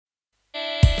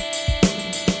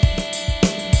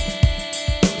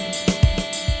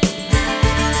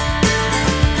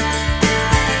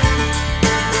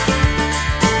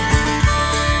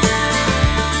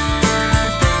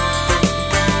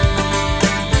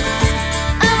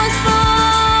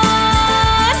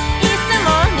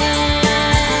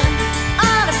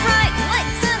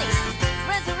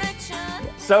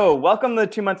So welcome to the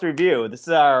 2-month review. This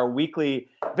is our weekly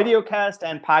video cast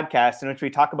and podcast in which we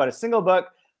talk about a single book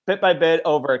bit by bit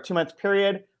over a 2-month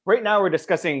period. Right now we're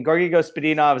discussing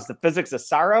Gospodinov's The Physics of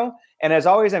Sorrow. And as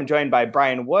always, I'm joined by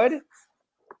Brian Wood.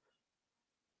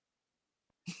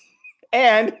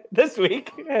 And this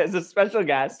week is a special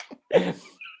guest.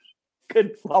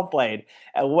 Good, well played.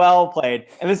 And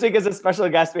this week is a special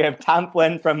guest. We have Tom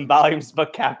Flynn from Volumes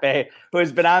Bookcafe, who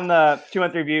has been on the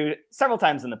 2-month review several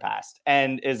times in the past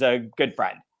and is a good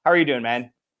friend. How are you doing,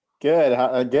 man?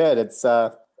 Good, good. It's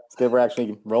good we're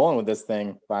actually rolling with this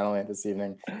thing finally this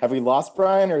evening. Have we lost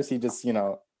Brian, or is he just,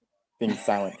 being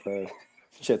silent for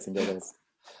shits and giggles?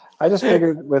 I just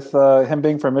figured with him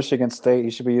being from Michigan State, he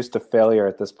should be used to failure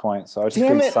at this point. So I was just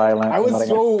being silent. I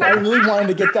really wanted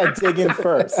to get that dig in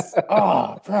first.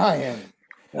 Oh, Brian.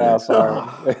 Oh,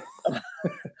 sorry.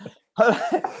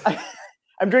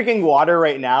 I'm drinking water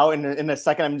right now, and in a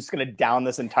second, I'm just going to down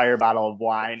this entire bottle of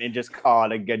wine and just call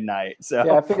it a good night. So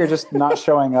yeah, I figure just not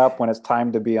showing up when it's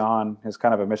time to be on is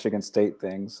kind of a Michigan State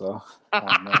thing. So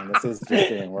oh man, this is just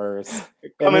getting worse.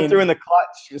 Coming through in the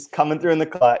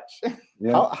clutch.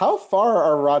 Yeah. How far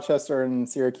are Rochester and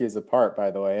Syracuse apart, by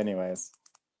the way? Anyways,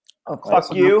 oh,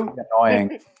 fuck you.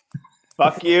 Annoying.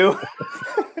 Fuck you.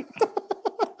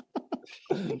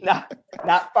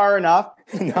 Not far enough.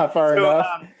 Not far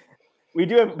enough. We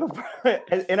do have,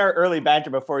 in our early banter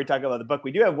before we talk about the book,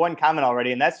 we do have one comment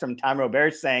already, and that's from Tom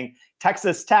Robert saying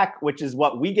Texas Tech, which is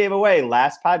what we gave away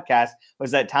last podcast,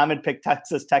 was that Tom had picked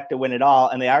Texas Tech to win it all,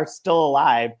 and they are still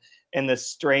alive in this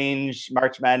strange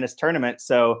March Madness tournament.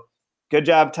 So good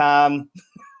job, Tom.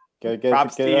 Good.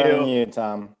 Props to you,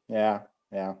 Tom. Yeah.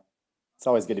 It's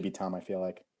always good to be Tom, I feel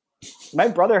like. My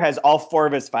brother has all 4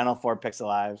 of his Final Four picks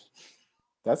alive.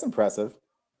 That's impressive.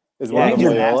 Is one of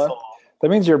them Loyola? That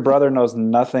means your brother knows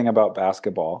nothing about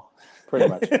basketball. Pretty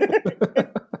much.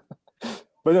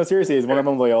 But no, seriously, is one of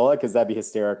them Loyola? Because that'd be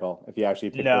hysterical if you actually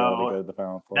picked Loyola to go to the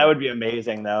Final Four. That would be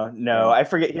amazing, though. No, I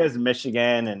forget he has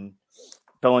Michigan and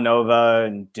Villanova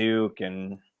and Duke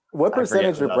and. What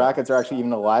percentage of brackets are actually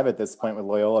even alive at this point with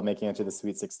Loyola making it to the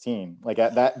Sweet 16? Like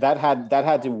that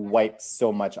had to wipe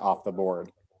so much off the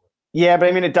board. Yeah, but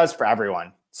I mean it does for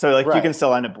everyone. So like you can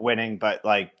still end up winning, but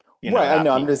like I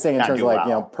know. I'm just saying in terms of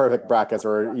like perfect brackets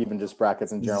or even just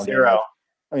brackets in general. 0.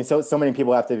 I mean, so many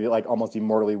people have to be like almost be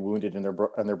mortally wounded in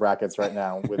their brackets right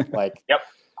now with like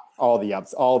all the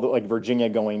ups, all the like Virginia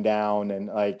going down and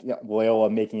like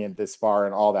Loyola making it this far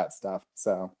and all that stuff.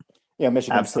 So.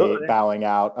 Michigan State bowing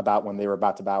out about when they were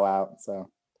about to bow out. So,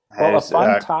 well, a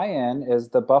fun tie-in is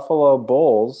the Buffalo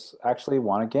Bulls actually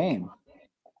won a game.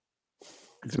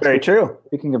 It's very true.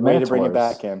 Speaking of way to bring it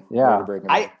back in. Yeah,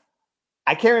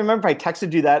 I can't remember if I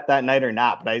texted you that night or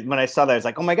not, but when I saw that, I was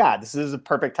like, oh my god, this is a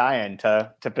perfect tie-in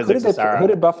to Physics of Sorrow. Who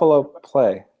did Buffalo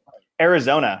play?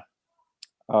 Arizona.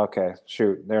 Okay,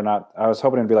 shoot, they're not. I was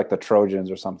hoping it'd be like the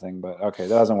Trojans or something, but okay,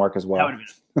 that doesn't work as well. That would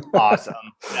have been awesome.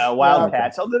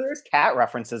 Wildcats. Although there's cat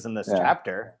references in this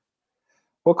chapter.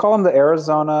 We'll call them the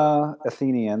Arizona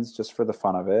Athenians just for the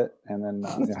fun of it, and then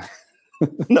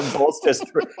the Bulls just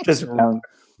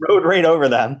rode right over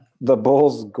them. The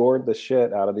Bulls gored the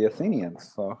shit out of the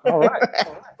Athenians. So all right.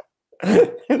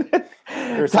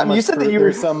 There's some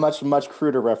much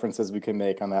cruder references we can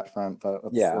make on that front, but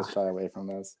let's shy away from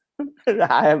those.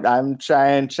 I'm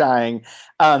trying.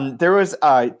 There was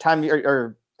Tom, Tom,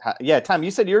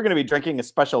 you said you were going to be drinking a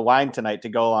special wine tonight to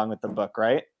go along with the book,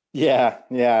 right? Yeah.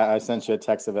 I sent you a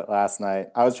text of it last night.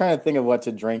 I was trying to think of what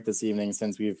to drink this evening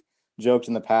since we've joked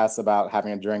in the past about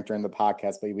having a drink during the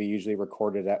podcast, but we usually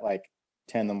record it at like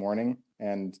 10 in the morning.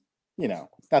 And, not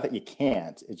that you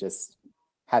can't, it just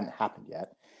hadn't happened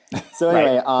yet. So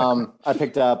anyway, I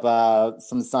picked up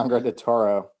some Sangre de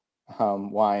Toro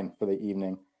wine for the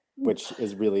evening, which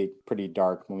is really pretty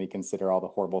dark when we consider all the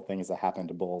horrible things that happened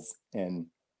to bulls in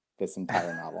this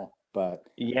entire novel. But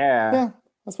yeah,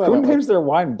 that's what. Who names their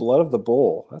wine "Blood of the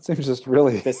Bull"? That seems just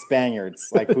really the Spaniards.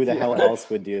 Like, who the hell else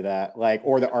would do that? Like,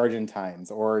 or the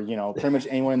Argentines, or pretty much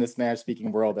anyone in the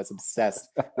Spanish-speaking world that's obsessed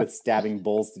with stabbing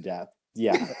bulls to death.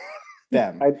 Yeah.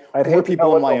 Them. I'd hate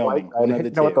people in Wyoming. I'd hate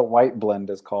to know what the white blend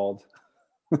is called.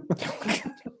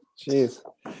 Jeez.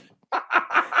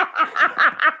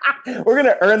 We're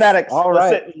gonna earn that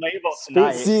explicit label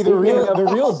tonight. See, the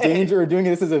real danger of doing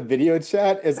this as a video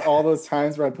chat is all those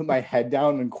times where I put my head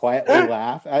down and quietly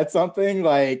laugh at something,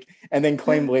 like, and then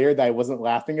claim later that I wasn't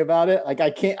laughing about it. Like, I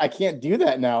can't do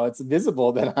that now. It's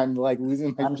visible that I'm like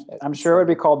losing my. I'm sure it would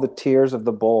be called the Tears of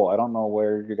the Bull. I don't know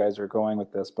where you guys are going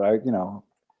with this, but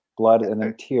blood and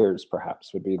then tears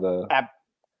perhaps would be the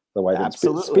white.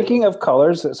 Absolutely. Speaking of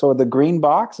colors, so the green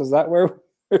box, is that where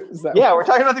Yeah, we're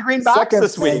talking about the green box Second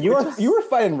this week. Man, you were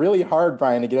fighting really hard,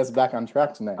 Brian, to get us back on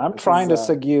track tonight. I'm trying to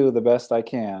segue the best I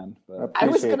can. But I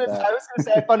was gonna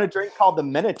say I found a drink called the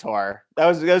Minotaur. That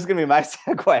was gonna be my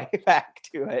segue back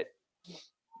to it.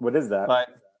 What is that? But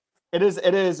it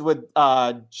is with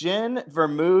gin,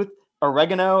 vermouth,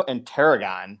 oregano, and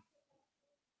tarragon.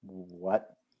 What?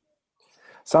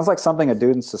 sounds like something a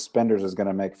dude in suspenders is going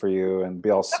to make for you and be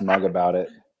all smug about it.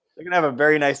 They're gonna have a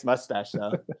very nice mustache,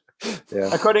 though. Yeah.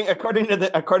 According to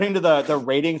the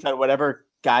ratings on whatever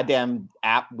goddamn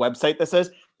app website this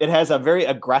is, it has a very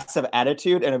aggressive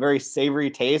attitude and a very savory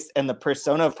taste, and the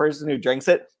persona of person who drinks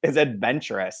it is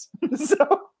adventurous.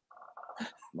 So,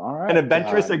 All right. an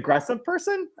adventurous, aggressive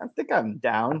person? I think I'm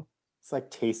down. It's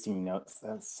like tasting notes.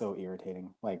 That's so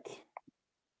irritating. Like,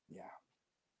 yeah.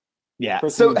 Yeah. The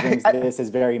person So who drinks this is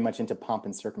very much into pomp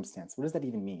and circumstance. What does that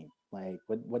even mean? Like,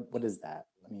 what is that?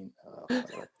 I mean,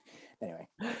 whatever. Anyway.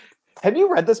 Have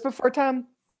you read this before, Tom?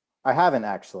 I haven't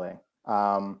actually.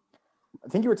 I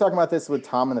think you were talking about this with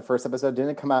Tom in the first episode.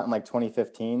 Didn't it come out in like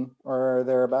 2015 or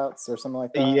thereabouts or something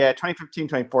like that? Yeah, 2015,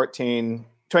 2014,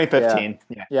 2015.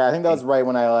 Yeah, I think that was right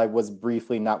when I was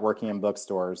briefly not working in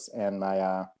bookstores and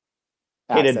my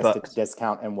Hated access books. to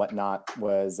discount and whatnot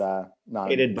was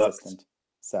Hated books. non-existent.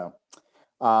 So,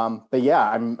 but yeah,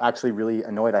 I'm actually really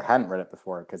annoyed I hadn't read it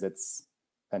before because it's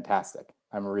fantastic.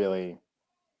 I'm really,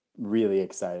 really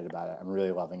excited about it. I'm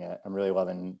really loving it. I'm really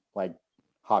loving like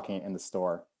hawking it in the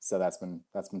store. So that's been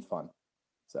fun.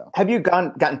 So Have you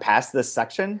gotten past this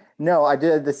section? no, I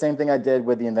did the same thing I did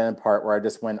with the invented part where I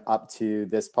just went up to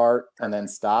this part and then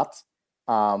stopped.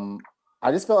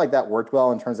 I just felt like that worked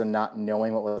well in terms of not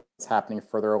knowing what was happening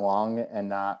further along and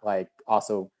not like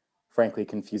also frankly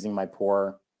confusing my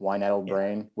poor wine-addled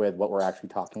brain with what we're actually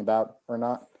talking about or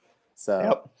not.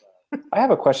 So I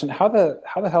have a question. How the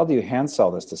hell do you hand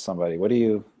sell this to somebody? How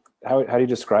do you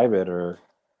describe it? Or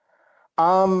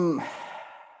how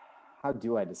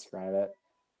do I describe it?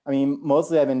 I mean,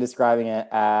 mostly I've been describing it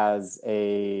as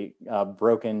a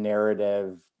broken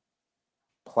narrative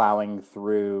plowing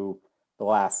through the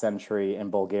last century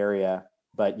in Bulgaria,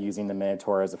 but using the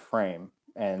Minotaur as a frame.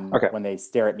 And when they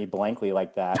stare at me blankly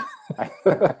like that,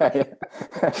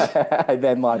 I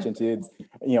then launch into it's,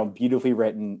 beautifully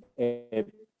written,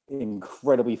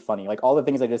 incredibly funny. Like all the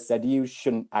things I just said to you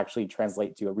shouldn't actually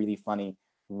translate to a really funny,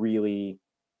 really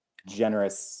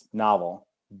generous novel,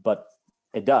 but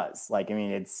it does. Like, I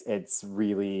mean, it's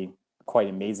really quite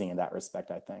amazing in that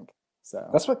respect, I think. So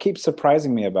that's what keeps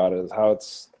surprising me about it, is how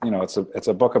it's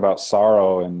a book about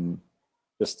sorrow and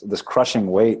just this crushing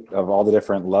weight of all the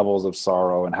different levels of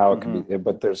sorrow and how it can be,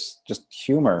 but there's just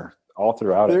humor all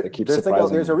throughout it that keeps surprising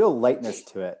me. There's a real lightness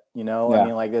to it, Yeah. I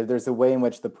mean, like there's a way in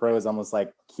which the prose almost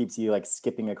like keeps you like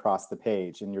skipping across the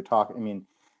page and you're talking, I mean,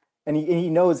 and he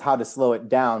knows how to slow it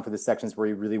down for the sections where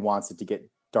he really wants it to get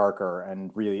darker and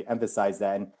really emphasize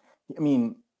that. And I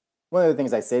mean, one of the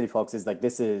things I say to folks is like,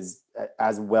 this is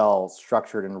as well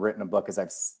structured and written a book as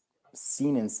I've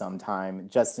seen in some time,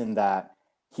 just in that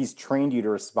he's trained you to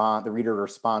respond, the reader to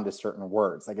respond to certain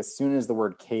words. Like as soon as the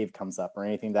word cave comes up or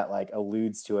anything that like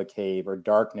alludes to a cave or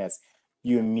darkness,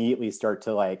 you immediately start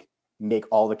to like make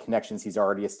all the connections he's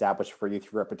already established for you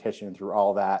through repetition, through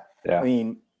all that. Yeah. I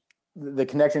mean, the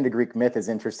connection to Greek myth is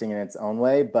interesting in its own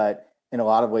way, but in a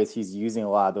lot of ways, he's using a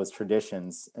lot of those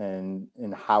traditions and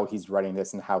in how he's writing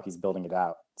this and how he's building it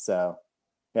out. So,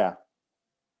 yeah.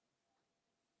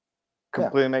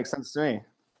 Completely makes sense to me.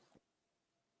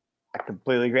 I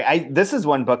completely agree. This is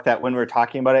one book that when we're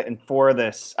talking about it and for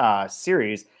this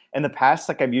series, in the past,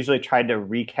 like I've usually tried to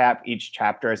recap each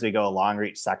chapter as we go along or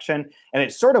each section. And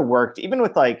it sort of worked, even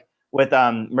with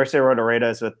Mercy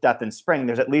Rodoreda's with Death in Spring,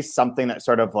 there's at least something that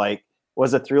sort of like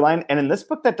was a through line. And in this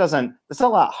book, this is a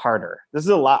lot harder. This is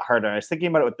a lot harder. I was thinking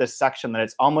about it with this section that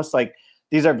it's almost like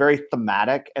these are very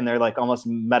thematic and they're like almost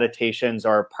meditations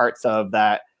or parts of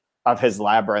his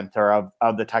labyrinth or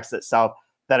of the text itself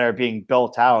that are being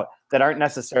built out that aren't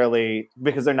necessarily,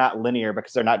 because they're not linear,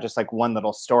 because they're not just like one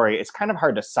little story. It's kind of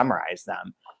hard to summarize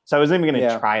them. So I wasn't even going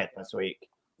to try it this week,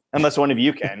 unless one of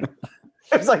you can.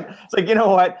 It's like, you know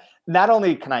what? Not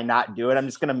only can I not do it, I'm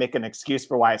just going to make an excuse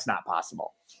for why it's not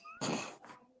possible. I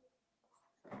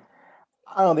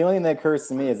don't know. The only thing that occurs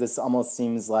to me is this almost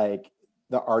seems like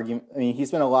the argument. I mean, he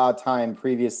spent a lot of time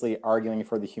previously arguing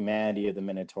for the humanity of the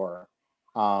Minotaur.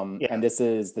 And this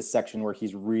is the section where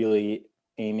he's really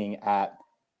aiming at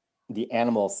the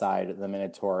animal side of the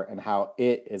Minotaur and how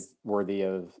it is worthy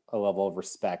of a level of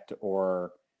respect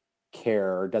or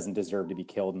care or doesn't deserve to be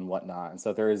killed and whatnot. And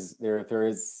so there is,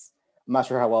 I'm not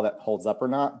sure how well that holds up or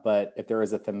not, but if there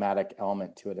is a thematic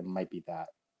element to it, it might be that.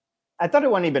 I thought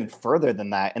it went even further than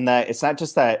that, in that it's not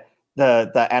just that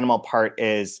the animal part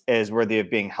is worthy of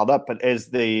being held up, but is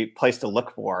the place to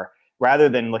look for rather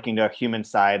than looking to a human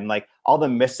side. And like all the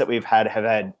myths that we've had have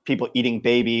had people eating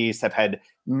babies, have had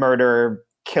murder,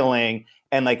 killing,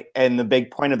 and the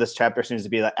big point of this chapter seems to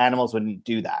be that animals wouldn't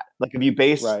do that. Like if you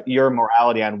base your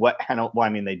morality on what animal, well, I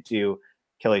mean, they do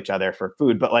kill each other for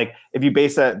food, but like if you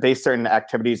base certain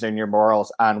activities and your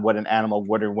morals on what an animal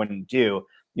would or wouldn't do,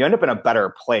 you end up in a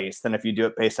better place than if you do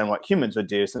it based on what humans would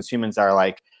do, since humans are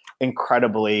like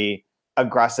incredibly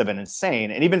aggressive and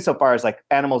insane. And even so far as like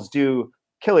animals do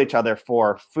kill each other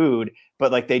for food,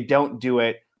 but like they don't do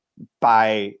it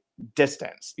by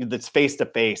distance. It's face to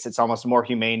face. It's almost more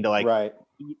humane to like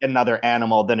eat another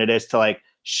animal than it is to like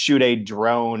shoot a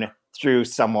drone through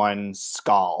someone's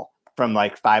skull from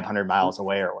like 500 miles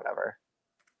away or whatever.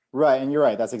 Right, and you're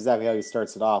right. That's exactly how he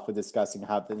starts it off with discussing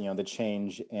how the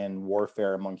change in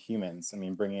warfare among humans. I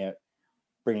mean,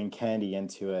 bringing Kennedy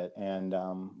into it, and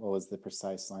what was the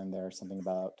precise line there? Something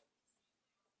about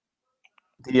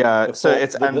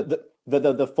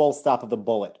the full stop of the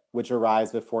bullet, which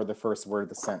arrives before the first word of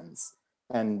the sentence,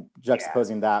 and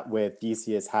juxtaposing that with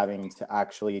Theseus having to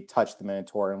actually touch the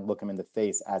Minotaur and look him in the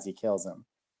face as he kills him.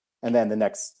 And then the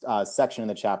next section in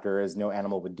the chapter is no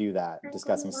animal would do that,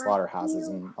 discussing slaughterhouses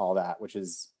and all that, which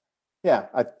is,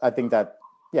 I think that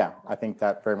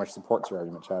very much supports your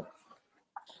argument, Chad.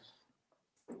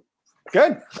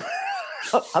 Good.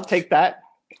 I'll take that.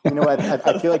 You know what? I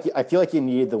feel like you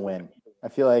needed the win. I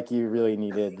feel like you really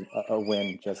needed a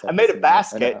win. I made a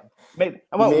basket. You made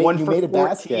a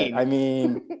basket. I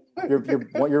mean,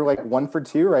 you're like 1 for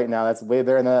 2 right now. That's way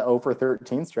better than that 0 for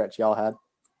 13 stretch y'all had.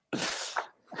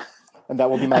 And that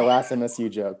will be my last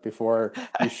MSU joke before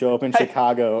you show up in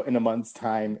Chicago in a month's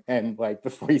time, and like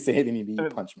before you say anything, you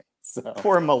punch me. So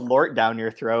pour Malort down your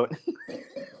throat.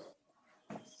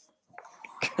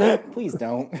 Please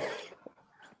don't.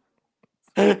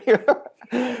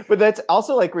 But that's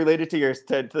also like related to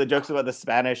the jokes about the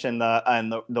Spanish and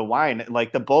the wine,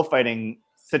 like the bullfighting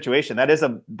situation.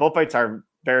 Bullfights are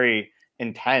very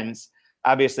intense,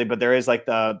 obviously, but there is like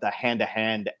the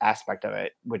hand-to-hand aspect of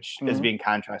it, which is being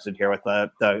contrasted here with the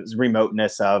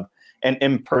remoteness of an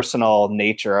impersonal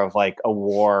nature of like a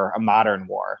modern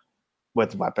war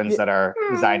with weapons that are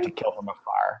designed to kill from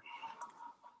afar.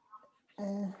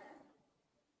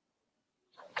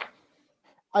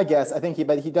 I guess. I think he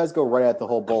does go right at the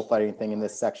whole bullfighting thing in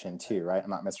this section too, right? I'm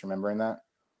not misremembering that.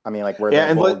 I mean, like where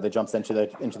the bull that jumps into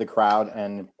the crowd,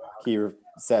 and he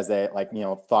says that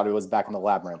thought it was back in the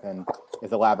labyrinth, and if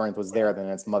the labyrinth was there, then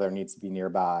its mother needs to be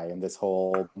nearby, and this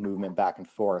whole movement back and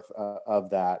forth of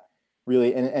that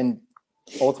really, and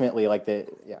ultimately like let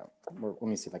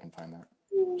me see if I can find that.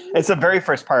 It's the very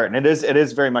first part, and it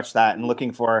is very much that, and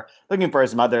looking for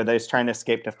his mother. That he's trying to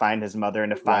escape to find his mother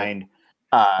and to find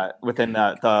within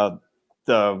the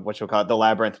what you call it, the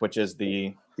labyrinth, which is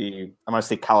the I want to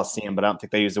say Colosseum, but I don't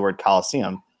think they use the word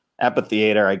Colosseum.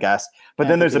 Amphitheater, I guess. But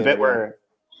then there's a bit where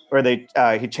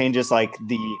he changes like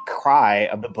the cry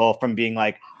of the bull from being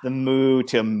like the moo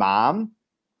to mom,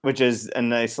 which is a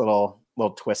nice little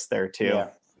twist there too. Yeah,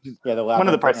 the labyrinth, one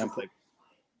of the parts.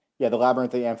 The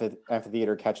labyrinth, the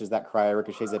amphitheater catches that cry,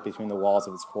 ricochets it between the walls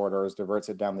of its corridors, diverts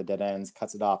it down the dead ends,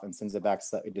 cuts it off, and sends it back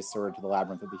slightly disordered to the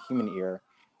labyrinth of the human ear,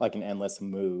 like an endless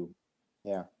moo.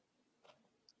 Yeah.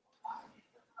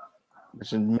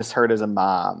 Which is misheard as a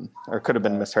mom, or could have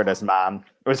been misheard as mom.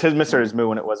 It was misheard as moo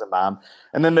when it was a mom,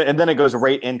 and then it goes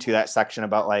right into that section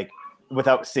about like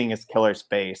without seeing his killer's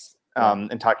face,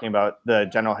 and talking about the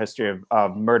general history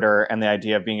of murder and the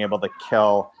idea of being able to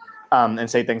kill, and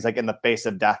say things like in the face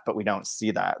of death, but we don't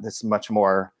see that. This much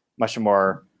more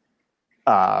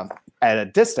at a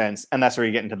distance, and that's where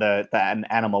you get into that an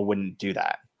animal wouldn't do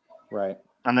that. Right.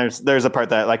 And there's a part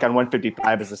that like on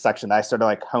 155 is a section that I sort of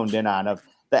like honed in on of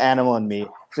the animal and me.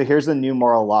 So here's the new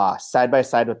moral law, side by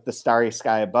side with the starry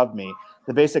sky above me.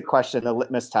 The basic question, the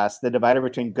litmus test, the divider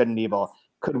between good and evil.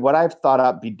 Could what I've thought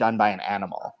up be done by an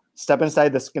animal? Step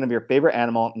inside the skin of your favorite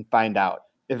animal and find out.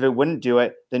 If it wouldn't do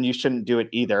it, then you shouldn't do it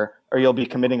either, or you'll be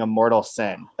committing a mortal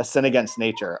sin, a sin against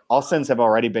nature. All sins have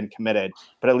already been committed,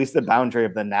 but at least the boundary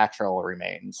of the natural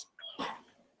remains.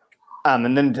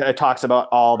 And then it talks about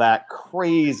all that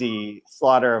crazy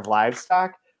slaughter of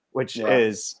livestock, which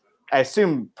is, I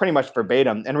assume, pretty much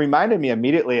verbatim, and reminded me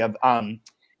immediately of,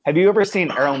 have you ever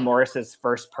seen Errol Morris's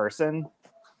First Person?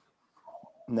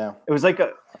 No. It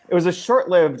was a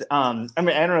short-lived, I mean,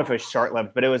 I don't know if it was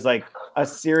short-lived, but it was like a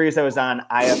series that was on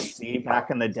IFC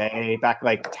back in the day, back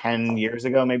like 10 years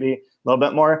ago, maybe a little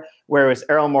bit more, where it was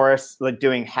Errol Morris like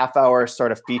doing half-hour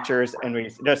sort of features, and we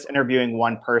just interviewing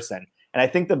one person. And I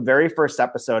think the very first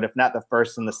episode, if not the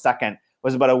first and the second,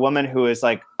 was about a woman who is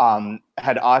like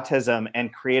had autism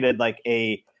and created like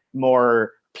a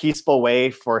more peaceful way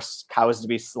for cows to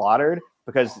be slaughtered,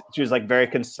 because she was like very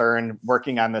concerned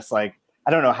working on this, like,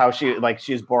 I don't know how she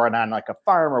was born on like a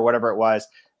farm or whatever it was,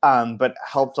 but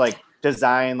helped like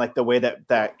design like the way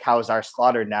that cows are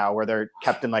slaughtered now, where they're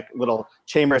kept in like little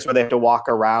chambers where they have to walk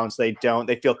around, so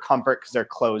they feel comfort because they're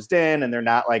closed in and they're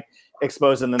not like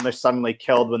exposed, and then they're suddenly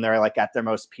killed when they're like at their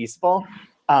most peaceful.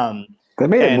 They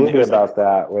made a movie about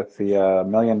that with the $1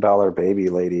 Million Baby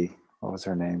lady. What was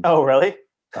her name? Oh, really?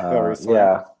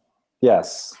 Yeah.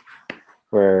 Yes.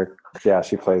 Where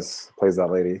she plays that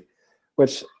lady.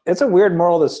 Which, it's a weird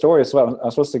moral of the story. So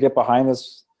I'm supposed to get behind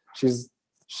this. She's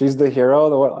the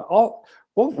hero.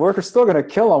 We're still going to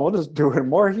kill him. We'll just do it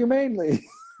more humanely.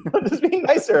 Just being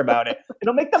nicer about it.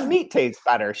 It'll make the meat taste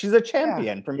better. She's a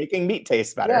champion for making meat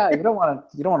taste better. Yeah, you don't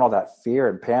want all that fear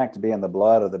and panic to be in the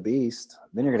blood of the beast.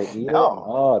 Then you're going to eat it.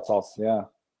 Oh, it's all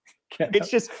It's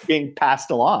just being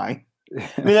passed along.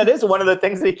 I mean, that is one of the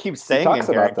things they keep saying in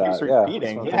here. It keeps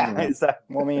repeating.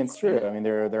 Well, I mean, it's true. I mean,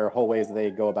 there are whole ways they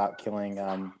go about killing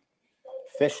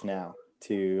fish now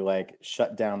to like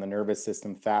shut down the nervous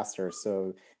system faster.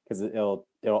 So because it'll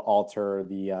alter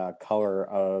the color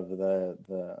of the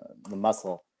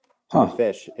muscle of the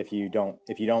fish if you don't.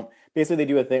 Basically, they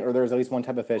do a thing, or there's at least one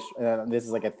type of fish. This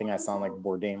is like a thing I saw in like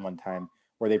Bourdain one time,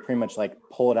 where they pretty much like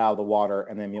pull it out of the water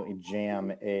and then immediately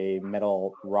jam a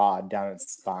metal rod down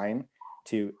its spine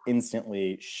to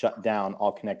instantly shut down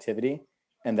all connectivity,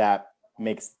 and that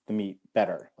makes the meat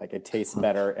better. Like it tastes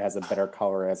better, it has a better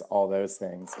color, it has all those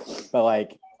things. But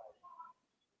like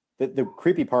the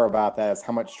creepy part about that is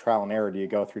how much trial and error do you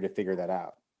go through to figure that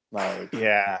out? Like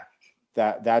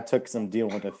that took some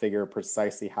dealing to figure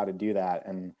precisely how to do that.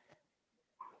 And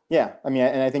I mean,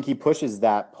 and I think he pushes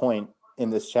that point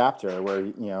in this chapter where,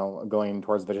 going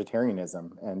towards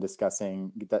vegetarianism and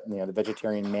discussing that, the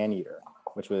vegetarian man-eater,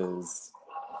 which was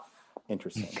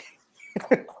interesting.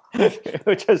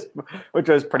 which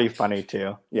was pretty funny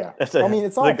too. Yeah. That's like,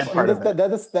 it's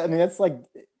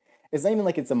not even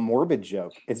like it's a morbid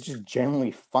joke. It's just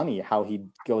generally funny how he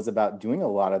goes about doing a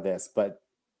lot of this. But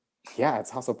yeah,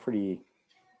 it's also pretty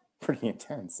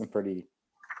intense and pretty.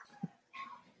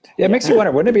 Yeah, it makes you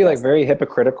wonder, wouldn't it be like very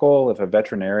hypocritical if a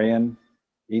veterinarian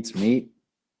eats meat?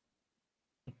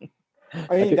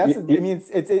 I mean,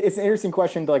 it's an interesting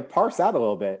question to like parse out a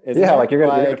little bit. Like you're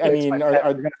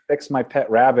gonna fix my pet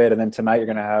rabbit, and then tonight you're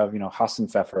gonna have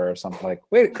Hassenpfeffer or something. Like,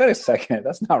 wait a second,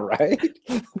 that's not right.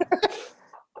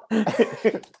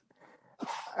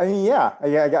 I mean,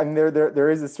 I mean, there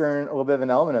is a little bit of an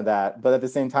element of that, but at the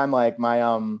same time, like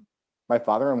my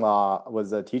father-in-law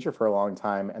was a teacher for a long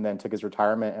time, and then took his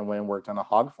retirement and went and worked on a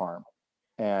hog farm,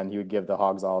 and he would give the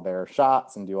hogs all their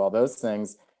shots and do all those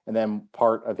things. And then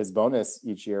part of his bonus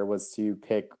each year was to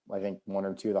pick, I think, 1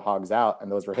 or 2 of the hogs out,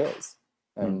 and those were his.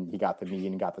 And he got the meat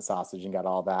and got the sausage and got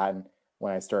all that. And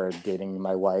when I started dating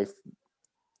my wife,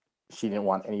 she didn't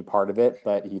want any part of it,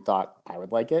 but he thought I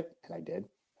would like it, and I did.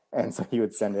 And so he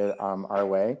would send it our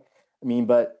way. I mean,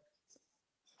 but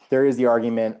there is the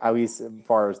argument, at least as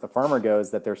far as the farmer goes,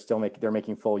 that they're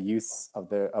making full use of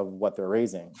what they're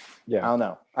raising. Yeah, I don't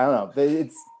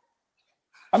know.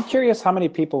 I'm curious how many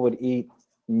people would eat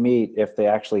meat if they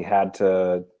actually had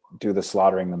to do the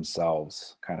slaughtering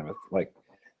themselves, kind of like,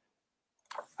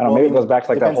 I don't know, maybe it goes back to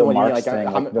like that whole Marx thing.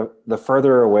 The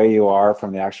further away you are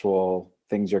from the actual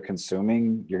things you're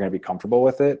consuming, you're going to be comfortable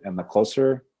with it, and the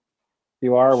closer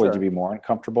you are, would you be more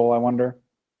uncomfortable, I wonder?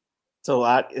 It's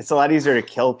a lot easier to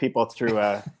kill people through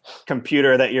a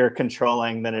computer that you're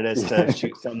controlling than it is to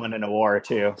shoot someone in a war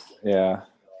too. Yeah,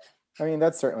 I mean,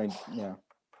 that's certainly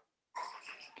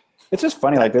It's just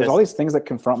funny, like there's all these things that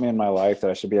confront me in my life that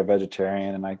I should be a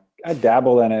vegetarian, and I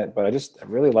dabble in it, but I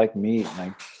really like meat,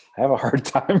 and I have a hard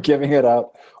time giving it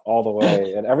up all the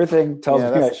way, and everything tells me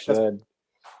I should.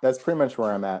 That's pretty much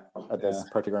where I'm at this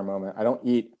particular moment. I don't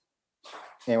eat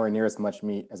anywhere near as much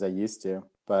meat as I used to,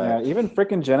 but even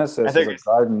freaking Genesis is a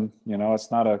garden,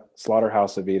 it's not a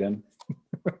slaughterhouse of Eden.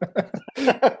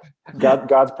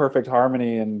 God's perfect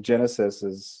harmony in Genesis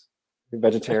is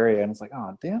vegetarian. It's like,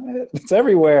 oh damn it, it's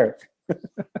everywhere. But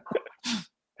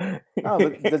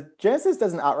the Genesis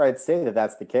doesn't outright say that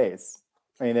that's the case.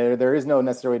 I mean, there is no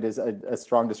necessarily a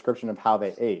strong description of how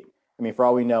they ate. I mean, for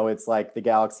all we know, it's like the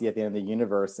galaxy at the end of the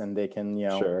universe, and they can,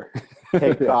 Sure.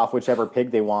 pick off whichever pig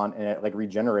they want, and it like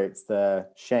regenerates the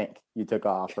shank you took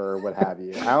off or what have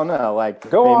you. I don't know. Like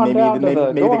maybe the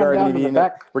Garden of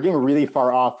Eden. We're getting really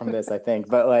far off from this, I think.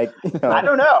 But like, I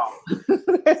don't know.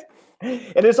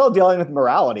 It is all dealing with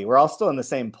morality. We're all still in the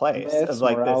same place. Myths, of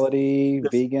like morality, this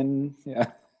vegan. Yeah.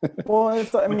 Well,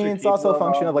 it's also a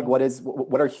function of like what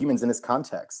are humans in this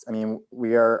context? I mean,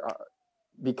 we are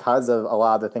because of a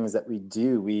lot of the things that we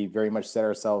do, we very much set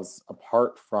ourselves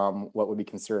apart from what would be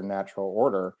considered natural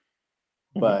order.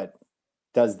 Mm-hmm. But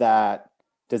does that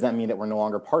mean that we're no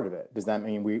longer part of it? Does that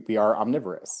mean we are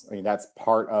omnivorous? I mean, that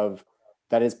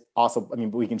is also, I mean,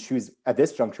 we can choose at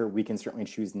this juncture, we can certainly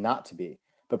choose not to be.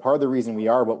 But part of the reason we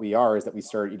are what we are is that we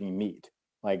started eating meat.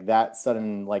 Like that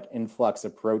sudden like influx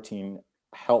of protein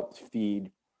helped feed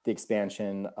the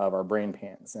expansion of our brain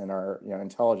pans and our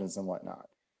intelligence and whatnot.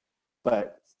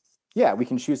 But yeah, we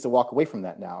can choose to walk away from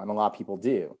that now, and a lot of people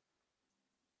do.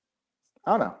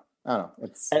 I don't know.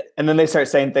 And then they start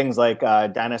saying things like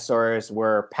dinosaurs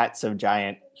were pets of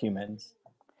giant humans.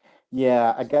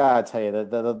 Yeah, I gotta tell you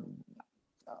that a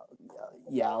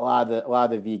lot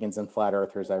of the vegans and flat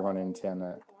earthers I run into on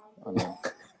a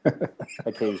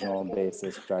occasional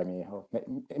basis drive me home.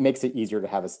 It makes it easier to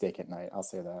have a steak at night. I'll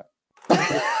say that.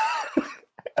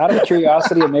 Out of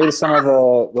curiosity, and maybe some of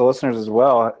the listeners as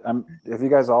well, have you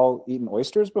guys all eaten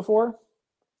oysters before?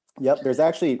 Yep. There's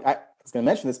actually, I was going to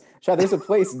mention this. Chad, there's a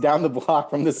place down the block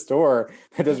from the store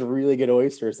that does really good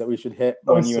oysters that we should hit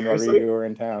when you and Rodrigo are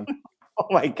in town. Oh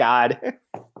my God.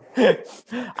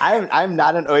 I'm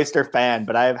not an oyster fan,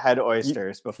 but I've had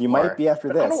oysters before. You might be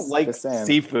after this. I don't like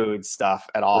seafood stuff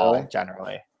at all,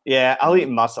 generally. Yeah, I'll eat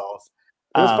mussels.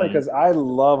 It was funny because I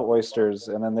love oysters,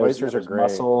 and then there's great.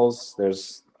 mussels.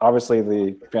 There's obviously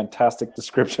the fantastic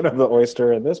description of the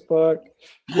oyster in this book.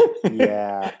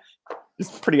 Yeah,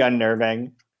 it's pretty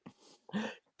unnerving. I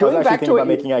was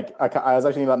actually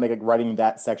thinking about writing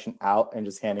that section out and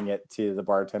just handing it to the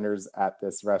bartenders at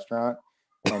this restaurant,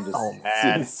 and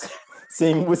just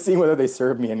seeing whether they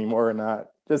serve me anymore or not.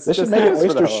 They should make an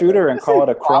oyster shooter and call it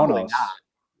a Kronos.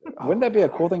 Wouldn't that be a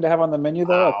cool thing to have on the menu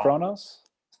though? A Kronos.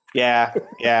 Yeah.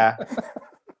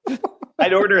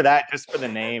 I'd order that just for the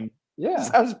name. Yeah.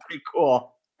 Sounds pretty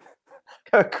cool.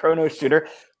 A chrono shooter.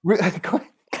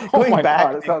 Going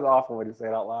back. It sounds awful when you say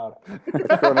it out loud.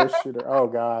 A chrono shooter. Oh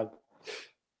God.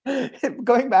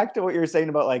 Going back to what you were saying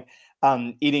about like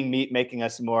eating meat making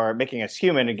us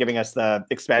human and giving us the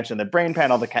expansion of the brain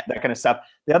panel, that kind of stuff.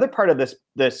 The other part of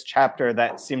this chapter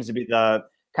that seems to be the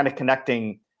kind of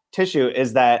connecting tissue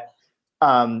is that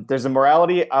there's a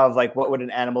morality of like what would an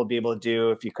animal be able to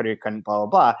do if you could or you couldn't, blah blah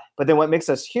blah. But then what makes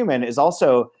us human is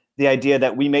also the idea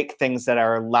that we make things that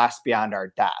are last beyond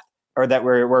our death, or that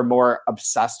we're more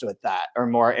obsessed with that, or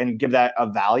more, and give that a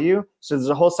value. So there's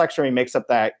a whole section where he makes up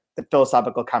the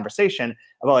philosophical conversation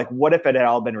about like what if it had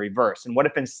all been reversed, and what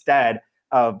if instead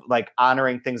of like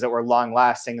honoring things that were long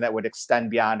lasting that would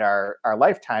extend beyond our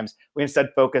lifetimes, we instead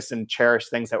focus and cherish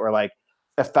things that were like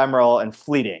ephemeral and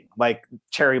fleeting, like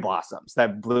cherry blossoms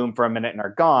that bloom for a minute and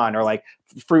are gone, or like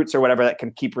fruits or whatever that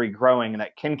can keep regrowing and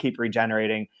that can keep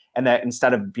regenerating, and that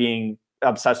instead of being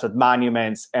obsessed with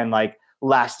monuments and like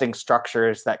lasting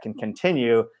structures that can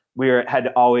continue, we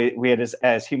had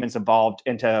as humans evolved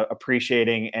into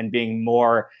appreciating and being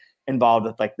more involved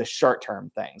with like the short-term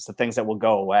things, the things that will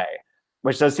go away,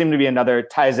 which does seem to be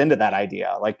ties into that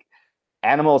idea. Like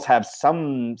animals have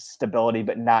some stability,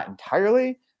 but not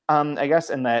entirely. I guess,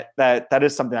 and that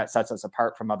is something that sets us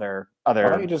apart from other. Why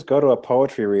don't you just go to a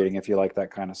poetry reading if you like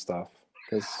that kind of stuff?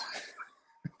 Because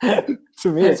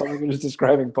to me, it's like you're just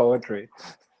describing poetry.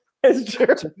 It's true.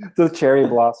 The cherry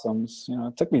blossoms.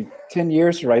 It took me 10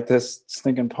 years to write this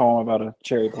stinking poem about a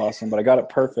cherry blossom, but I got it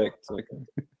perfect. Like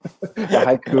the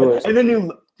haiku. And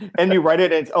then you write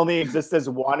it, and it only exists as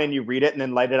one, and you read it, and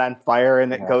then light it on fire,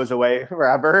 and it goes away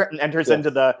forever and enters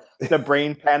into the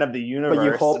brain pan of the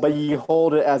universe. But you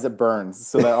hold it as it burns,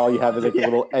 so that all you have is like the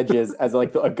little edges, as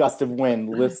like a gust of wind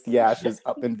lifts the ashes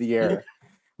up into the air,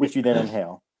 which you then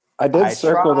inhale. I did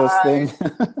circle this thing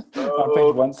on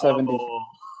page 170.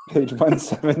 Page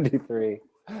 173.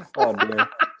 Oh dear.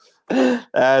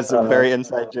 That's a very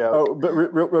inside joke. Oh, but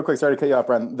real quick, sorry to cut you off,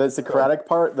 Bren. The Socratic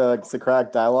part, the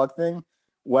Socratic dialogue thing,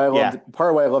 part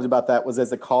of what I loved about that was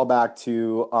as a callback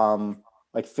to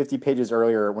like 50 pages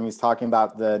earlier when he's talking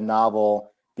about the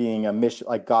novel being a mission,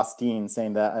 like Gospodinov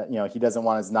saying that he doesn't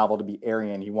want his novel to be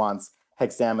Aryan. He wants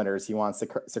hexameters. He wants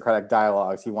Socratic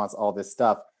dialogues. He wants all this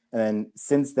stuff. And then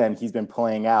since then, he's been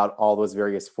playing out all those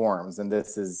various forms, and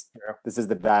this is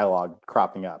the dialogue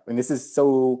cropping up, and this is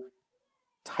so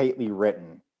tightly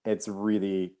written. it's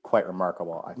really quite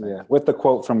remarkable, I think. Yeah, with the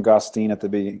quote from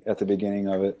Gospodinov at the beginning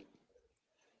of it.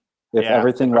 If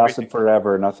everything lasted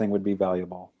forever, nothing would be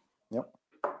valuable. Yep.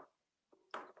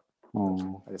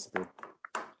 Oh. I disagree.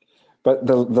 But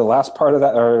the last part of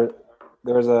that, or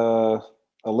there's a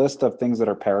list of things that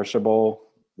are perishable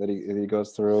that he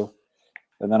goes through,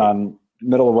 and then on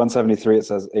middle of 173 it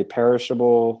says a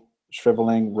perishable,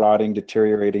 shriveling, rotting,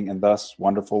 deteriorating, and thus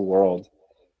wonderful world.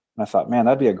 And I thought, man,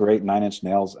 that'd be a great Nine Inch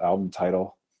Nails album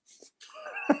title.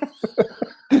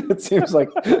 It seems like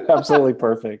absolutely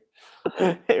perfect.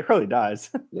 It really does.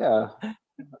 Yeah.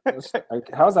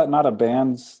 How is that not a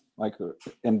band's like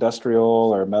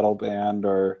industrial or metal band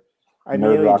or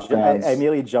nerd rock band? I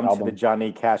immediately jumped to the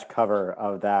Johnny Cash cover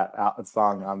of that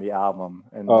song on the album,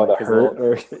 and the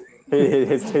hurt,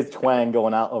 his twang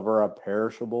going out over a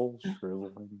perishable,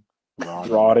 shriveling,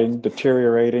 rotting,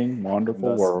 deteriorating,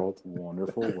 wonderful world.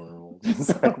 Wonderful world.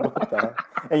 Like, what the?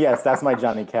 And yes, that's my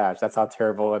Johnny Cash. That's how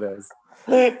terrible it is.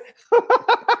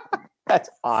 That's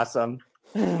awesome.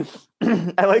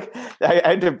 I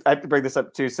had to bring this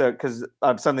up too, so because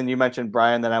something you mentioned,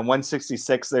 Brian, that on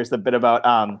 166 there's the bit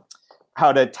about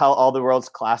how to tell all the world's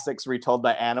classics retold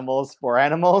by animals for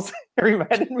animals. It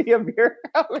reminded me of your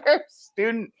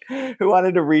student who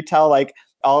wanted to retell like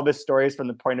all of his stories from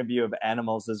the point of view of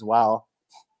animals as well.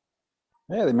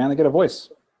 Yeah, they get a voice.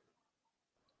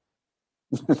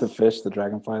 The fish, the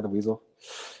dragonfly, the weasel.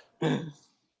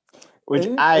 Which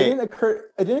it didn't occur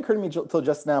to me till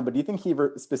just now, but do you think he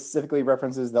specifically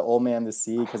references the Old Man to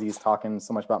Sea because he's talking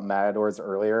so much about matadors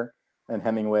earlier and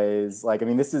Hemingway's? Like, I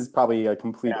mean, this is probably a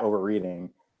complete overreading,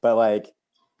 but like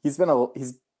he's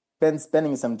been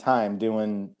spending some time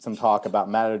doing some talk about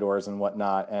matadors and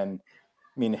whatnot, and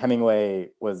I mean Hemingway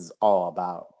was all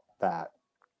about that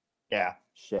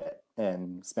shit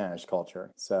in Spanish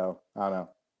culture. So I don't know,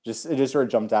 it just sort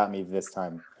of jumped at me this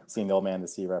time seeing the Old Man to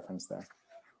Sea reference there.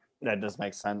 That does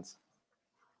make sense.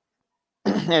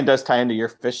 And it does tie into your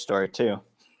fish story too.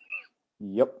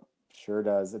 Yep, sure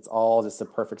does. It's all just a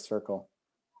perfect circle.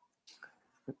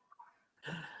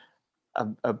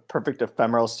 A perfect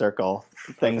ephemeral circle.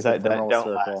 Things that don't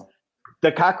last.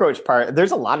 The cockroach part, there's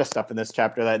a lot of stuff in this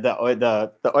chapter that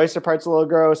the oyster part's a little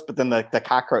gross, but then the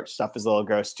cockroach stuff is a little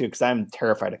gross too, because I'm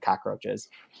terrified of cockroaches.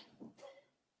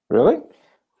 Really?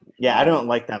 Yeah, I don't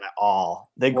like them at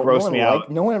all. They gross me out.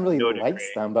 No one really likes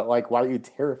them, but like, why are you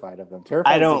terrified of them?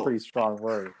 Terrified is a pretty strong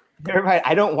word. Terrified.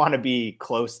 I don't want to be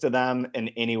close to them in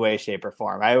any way, shape, or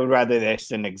form. I would rather they just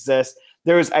didn't exist.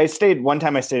 I stayed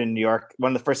in New York.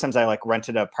 One of the first times I like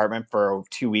rented an apartment for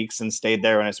 2 weeks and stayed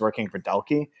there when I was working for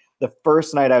Delkey. The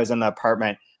first night I was in the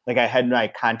apartment, like I had my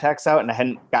contacts out and I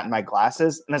hadn't gotten my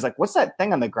glasses. And I was like, what's that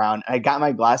thing on the ground? And I got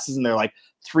my glasses and they're like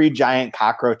 3 giant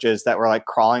cockroaches that were like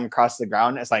crawling across the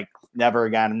ground. It's like, never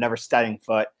again. I'm never stepping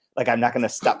foot. Like I'm not going to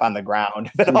step on the ground.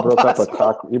 You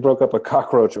broke up a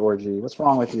cockroach orgy. What's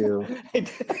wrong with you?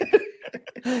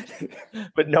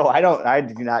 But no, I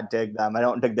do not dig them. I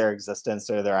don't dig their existence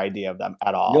or their idea of them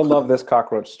at all. You'll love this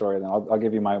cockroach story. Then I'll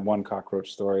give you my one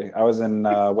cockroach story. I was in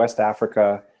West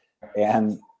Africa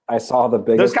and I saw the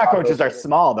biggest. Those cockroaches are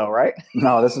small though, right?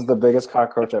 No, this is the biggest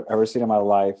cockroach I've ever seen in my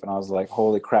life. And I was like,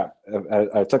 holy crap.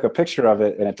 I took a picture of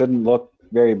it and it didn't look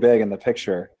very big in the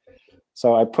picture.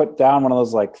 So I put down one of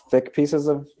those like thick pieces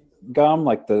of gum,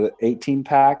 like the 18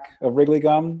 pack of Wrigley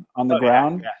gum on the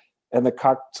ground. Yeah. And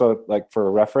so like for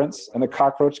reference, and the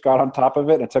cockroach got on top of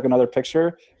it and took another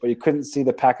picture, but you couldn't see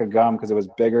the pack of gum because it was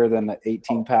bigger than the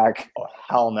 18 pack. Oh,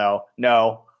 hell no.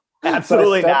 No,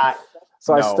 absolutely not.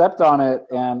 So I stepped on it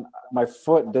and my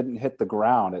foot didn't hit the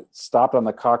ground. It stopped on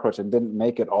the cockroach and didn't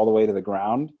make it all the way to the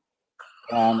ground.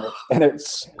 And it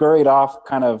scurried off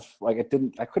kind of like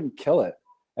I couldn't kill it.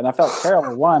 And I felt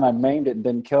terrible. One, I maimed it and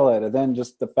didn't kill it. And then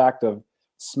just the fact of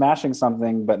smashing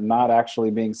something, but not actually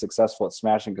being successful at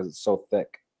smashing because it's so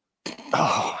thick.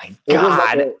 Oh my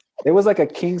God. It was like a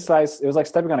king size. It was like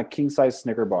stepping on a king size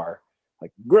Snicker bar.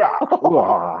 Like, I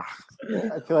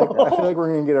feel like we're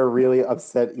going to get a really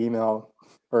upset email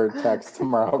or text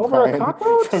tomorrow, Brian,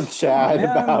 from Chad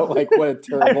about like what a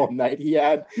terrible night he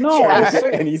had. No,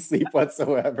 any sleep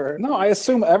whatsoever. No, I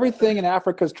assume everything in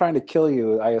Africa is trying to kill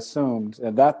you. I assumed,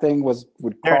 and that thing would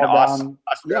crawl down.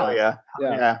 Australia,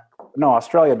 yeah. No,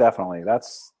 Australia definitely.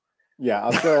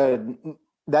 Australia.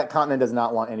 That continent does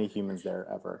not want any humans there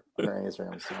ever under any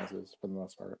circumstances, for the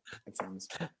most part. It seems.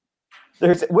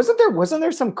 Wasn't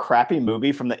there some crappy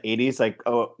movie from the 80s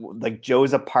like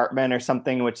Joe's Apartment or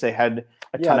something in which they had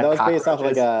a ton of that was based off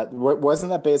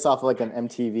wasn't that based off like an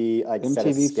MTV set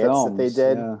of skits films, that they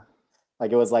did?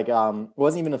 Like it was like it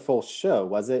wasn't even a full show,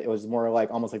 was it? It was more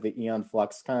like almost like the Eon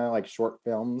Flux kind of like short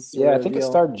films. Yeah, I think it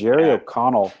starred Jerry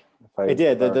O'Connell. It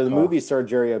did. The movie starred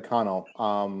Jerry O'Connell,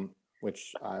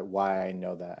 which why I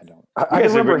know that I don't. I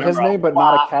remember his name, but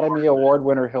not Academy Award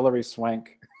winner Hilary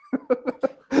Swank.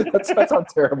 That's how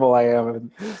terrible I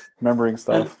am at remembering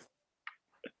stuff.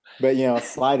 But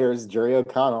Sliders, Jerry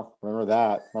O'Connell. Remember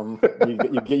that?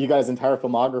 You get you guys' entire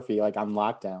filmography like on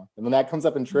lockdown, and when that comes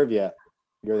up in trivia,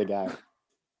 you're the guy.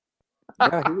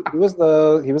 Yeah, he was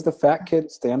the fat kid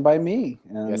Stand By Me.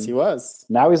 And yes, he was.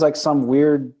 Now he's like some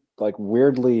weird, like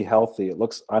weirdly healthy. It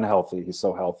looks unhealthy. He's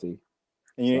so healthy.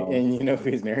 And you know who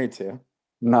he's married to?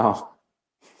 No.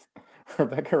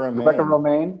 Rebecca Romaine. Rebecca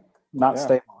Romaine, not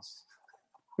Stamos.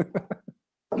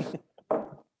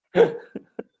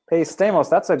 Hey, Stamos,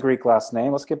 that's a Greek last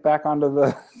name. Let's get back onto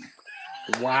the.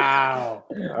 Wow.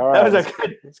 Right. That was a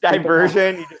good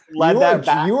diversion. You just led that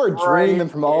back. You are draining them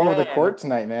from all over the court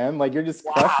tonight, man. Like you're just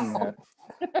crushing it.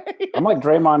 I'm like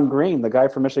Draymond Green, the guy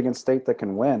from Michigan State that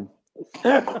can win.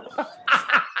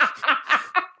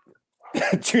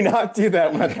 Do not do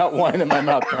that when I've got wine in my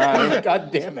mouth, Brian.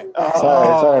 God damn it.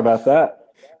 Sorry about that.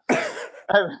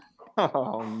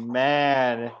 Oh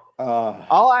man.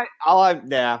 My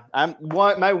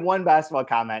one basketball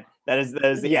comment that is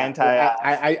the anti.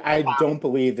 I don't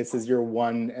believe this is your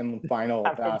one and final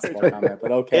basketball comment,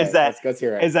 but okay, let's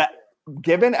hear it. Is that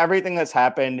given everything that's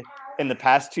happened in the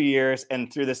past 2 years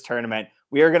and through this tournament,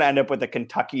 we are going to end up with a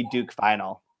Kentucky Duke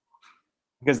final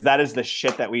because that is the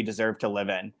shit that we deserve to live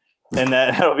in, and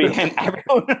that it'll be and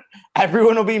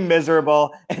everyone will be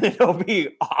miserable and it'll be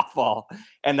awful,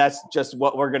 and that's just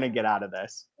what we're going to get out of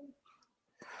this.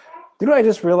 You know, I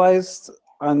just realized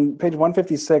on page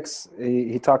 156,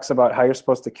 he talks about how you're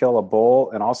supposed to kill a bull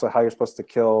and also how you're supposed to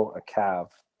kill a calf.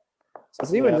 So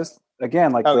it's even just,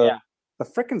 again, like the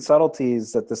freaking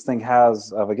subtleties that this thing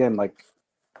has of, again, like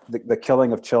the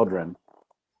killing of children.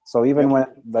 So even when,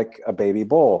 like, a baby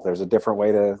bull, there's a different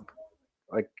way to,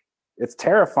 like, it's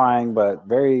terrifying, but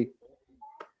very,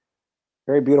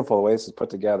 very beautiful the way this is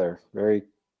put together. Very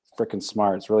freaking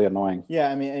smart. It's really annoying. Yeah,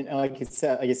 I mean, and like I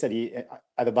said, he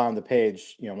at the bottom of the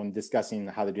page, when discussing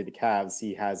how to do the calves,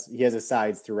 he has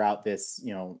asides throughout this,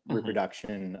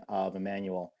 reproduction of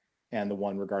Emmanuel, and the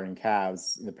one regarding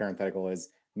calves, the parenthetical is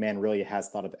man really has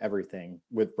thought of everything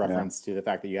with reference to the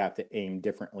fact that you have to aim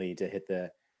differently to hit the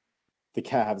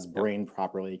calf's brain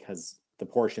properly because the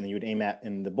portion that you would aim at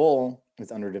in the bull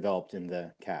is underdeveloped in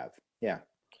the calf. Yeah,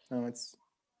 so it's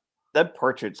that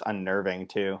portrait's unnerving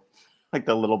too. Like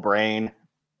the little brain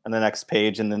on the next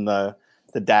page, and then the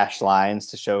dashed lines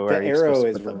to show where the arrow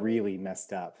is really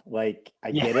messed up. Like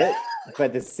I get it, but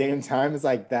at the same time, it's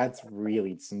like that's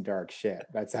really some dark shit.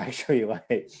 That's actually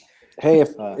like, hey,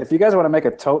 if you guys want to make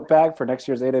a tote bag for next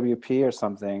year's AWP or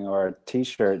something, or a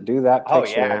T-shirt, do that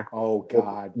picture. Oh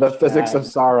God, the Physics of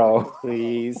Sorrow.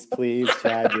 Please,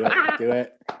 Chad, do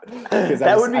it.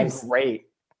 That would be great.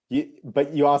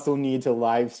 But you also need to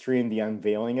live stream the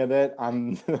unveiling of it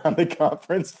on the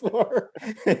conference floor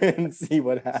and see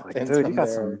what happens. Like, dude, you got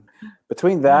some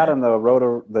between that and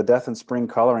the Death in Spring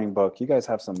coloring book. You guys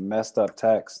have some messed up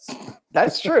texts.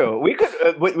 That's true. We could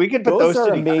put those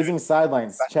are amazing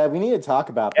sidelines. Chad, we need to talk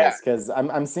about this because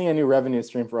I'm seeing a new revenue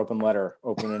stream for Open Letter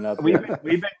opening up.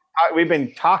 We've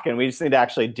been talking. We just need to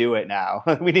actually do it now.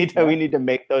 We need to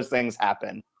make those things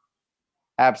happen.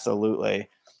 Absolutely.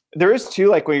 There is too,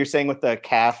 like what you're saying with the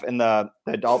calf and the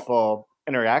adult bull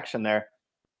interaction there.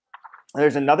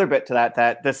 There's another bit to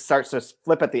that this starts to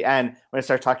flip at the end when it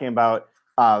starts talking about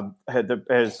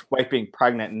his wife being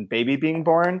pregnant and baby being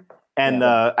born, and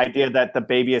the idea that the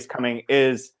baby is coming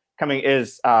is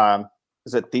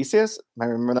it Theseus? Am I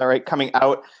remember that right? Coming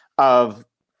out of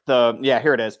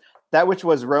here it is. That which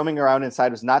was roaming around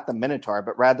inside was not the minotaur,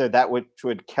 but rather that which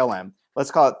would kill him. Let's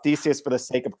call it Theseus for the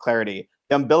sake of clarity.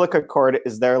 The umbilical cord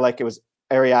is there like it was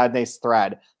Ariadne's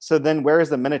thread. So then where is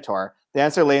the minotaur? The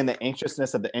answer lay in the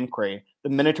anxiousness of the inquiry. The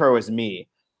minotaur was me.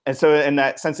 And so in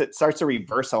that sense, it starts to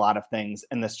reverse a lot of things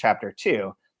in this chapter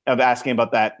too, of asking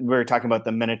about that. We were talking about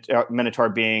the minotaur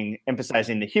being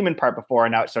emphasizing the human part before,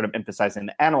 and now it's sort of emphasizing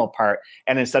the animal part.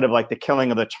 And instead of like the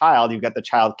killing of the child, you've got the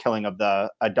child killing of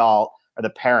the adult or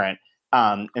the parent,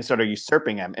 and sort of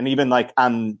usurping him. And even like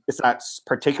it's not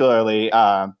particularly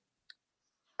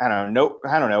I don't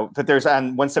know. But there's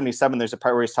on 177, there's a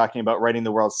part where he's talking about writing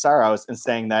the world's sorrows and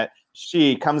saying that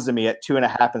she comes to me at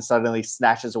 2.5 and suddenly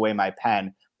snatches away my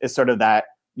pen. Is sort of that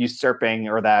usurping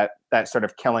or that sort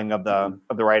of killing of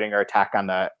the writing or attack on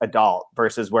the adult,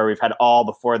 versus where we've had all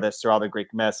before this through all the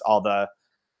Greek myths, all the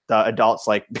adults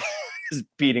like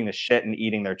beating the shit and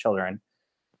eating their children.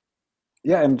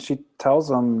 Yeah, and she tells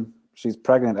him she's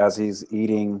pregnant as he's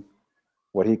eating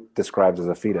what he describes as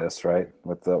a fetus, right?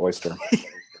 With the oyster.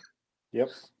 Yep.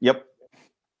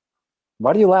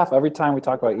 Why do you laugh every time we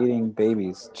talk about eating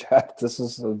babies, Chad? This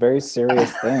is a very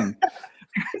serious thing.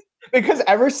 Because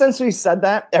ever since we said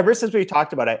that, ever since we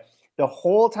talked about it, the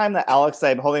whole time that Alex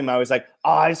I'm holding him, I was like,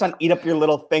 "Oh, I just want to eat up your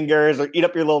little fingers or eat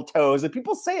up your little toes." And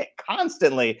people say it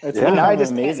constantly. It's And now I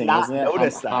just amazing, can't isn't not it?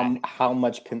 notice that. How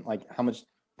much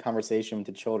conversation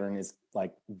to children is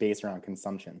like based around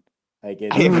consumption. Like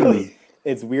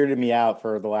it's weirded me out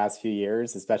for the last few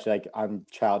years, especially like I'm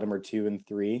child number 2 and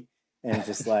 3, and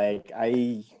just like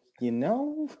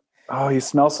Oh, you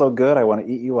smell so good. I want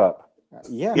to eat you up.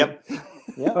 Yeah. Yep.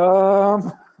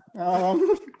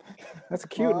 That's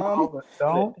cute. But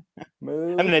don't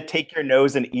move. I'm gonna take your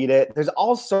nose and eat it. There's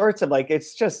all sorts of like,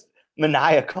 it's just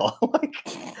maniacal. Like,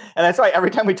 and that's why every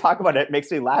time we talk about it, it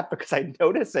makes me laugh because I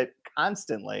notice it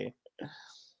constantly.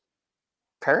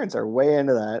 Parents are way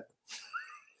into that.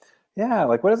 Yeah,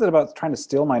 like what is it about trying to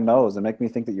steal my nose and make me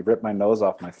think that you ripped my nose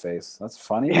off my face? That's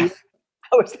funny. Yeah.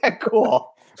 How is that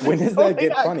cool? When does that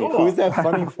get funny? Cool. Who's that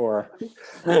funny for?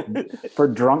 For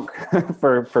drunk,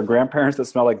 for grandparents that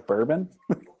smell like bourbon?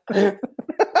 I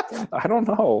don't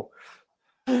know.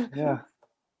 Yeah.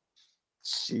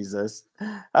 Jesus.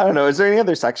 I don't know. Is there any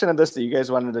other section of this that you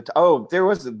guys wanted to oh, there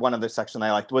was one other section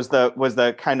I liked. Was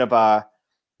the kind of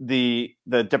the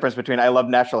difference between I love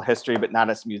natural history but not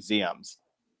as museums,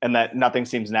 and that nothing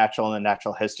seems natural in the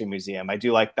Natural History Museum. I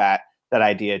do like that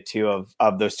idea too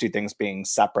of those two things being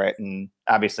separate, and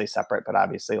obviously separate, but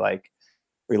obviously like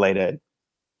related.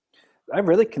 I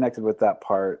really connected with that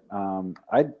part.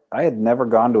 I had never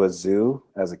gone to a zoo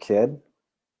as a kid,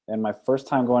 and my first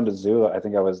time going to zoo, I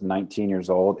think I was 19 years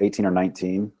old, 18 or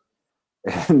 19.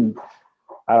 And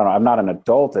I don't know, I'm not an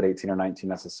adult at 18 or 19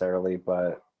 necessarily,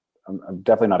 but I'm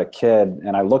definitely not a kid.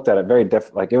 And I looked at it very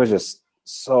different. Like it was just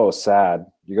so sad.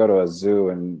 You go to a zoo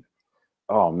and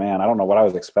oh man, I don't know what I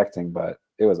was expecting, but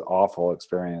it was an awful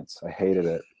experience. I hated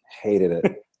it.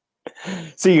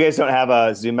 So you guys don't have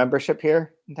a zoo membership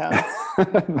here in town?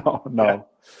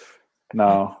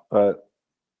 No. But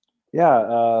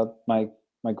yeah, my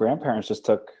grandparents just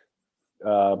took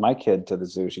my kid to the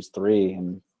zoo. She's 3,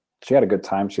 and she had a good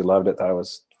time. She loved it. Thought it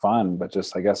was fun, but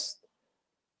just I guess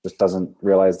just doesn't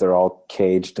realize they're all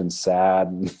caged and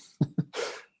sad.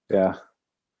 Yeah.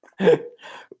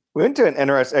 We went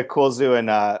to a cool zoo in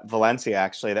Valencia,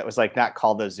 actually, that was like not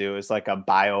called a zoo. It was like a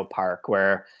biopark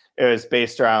where it was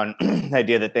based around the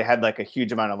idea that they had like a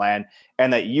huge amount of land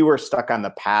and that you were stuck on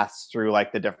the paths through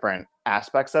like the different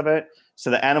aspects of it. So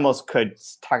the animals could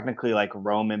technically like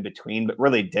roam in between, but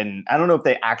really didn't. I don't know if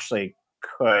they actually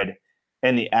could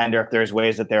in the end, or if there's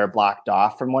ways that they were blocked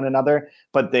off from one another,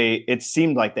 but it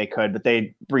seemed like they could, but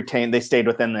they stayed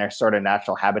within their sort of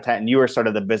natural habitat, and you were sort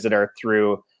of the visitor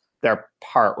through their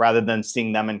part rather than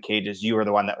seeing them in cages. You were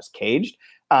the one that was caged,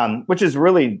 which is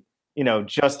really,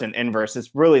 just an inverse. It's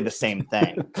really the same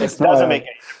thing. It doesn't make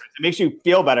any difference. It makes you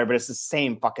feel better, but it's the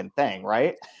same fucking thing,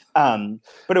 right?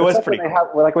 But it was pretty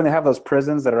cool. Like when they have those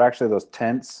prisons that are actually those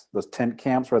tent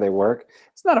camps where they work.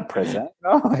 It's not a prison,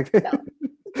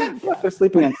 They're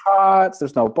sleeping in cots.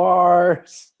 There's no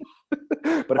bars.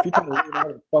 But if you try to leave, I'm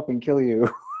gonna fucking kill you.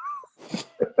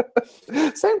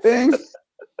 Same thing.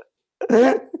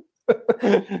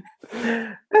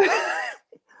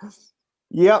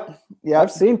 Yep.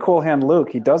 I've seen Cool Hand Luke.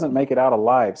 He doesn't make it out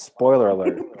alive. Spoiler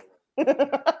alert.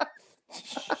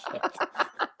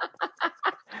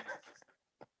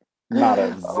 Not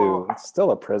a zoo. It's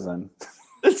still a prison.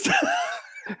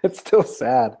 It's still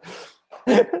sad.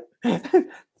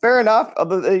 Fair enough.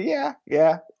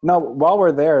 Yeah. No, while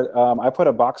we're there, I put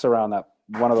a box around that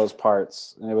one of those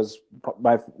parts, and it was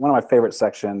one of my favorite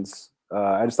sections.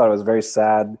 I just thought it was very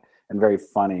sad and very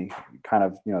funny, kind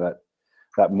of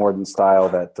that modern style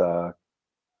that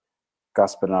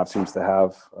Gospodinov seems to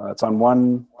have. It's on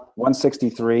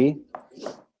 163.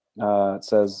 It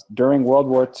says, during World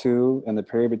War II, in the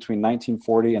period between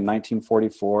 1940 and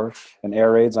 1944, in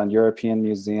air raids on European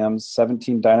museums,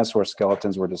 17 dinosaur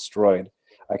skeletons were destroyed.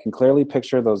 I can clearly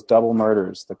picture those double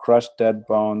murders, the crushed dead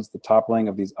bones, the toppling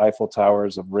of these Eiffel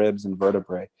Towers of ribs and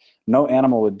vertebrae. No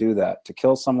animal would do that. To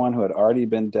kill someone who had already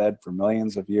been dead for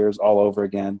millions of years all over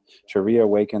again, to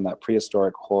reawaken that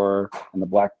prehistoric horror in the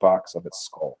black box of its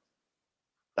skull.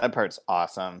 That part's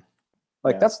awesome.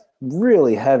 That's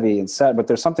really heavy and sad, but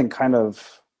there's something kind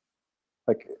of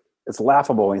like it's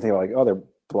laughable when you think about like, oh, they're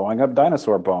blowing up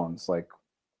dinosaur bones. Like,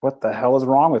 what the hell is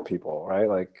wrong with people, right?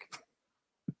 Like,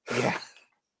 yeah.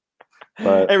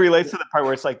 But it relates to the part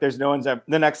where it's like there's no one's ever,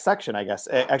 the next section, I guess.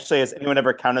 Actually, has anyone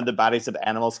ever counted the bodies of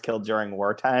animals killed during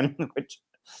wartime? Which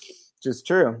which is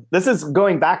true. This is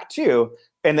going back to,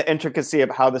 in the intricacy of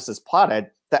how this is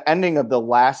plotted, the ending of the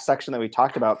last section that we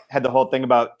talked about had the whole thing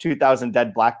about 2,000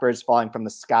 dead blackbirds falling from the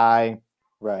sky.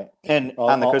 Right. And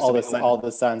on the coast of England. All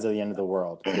the signs of the end of the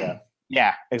world. Yeah.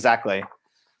 Yeah, exactly.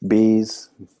 Bees.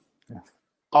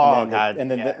 Oh, God.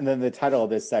 And then the title of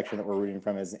this section that we're reading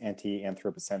from is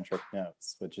Anti-Anthropocentric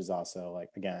Notes, which is also like,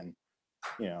 again,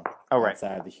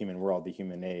 outside the human world, the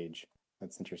human age.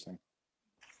 That's interesting.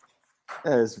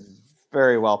 It is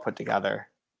very well put together.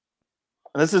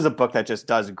 And this is a book that just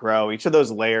does grow. Each of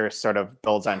those layers sort of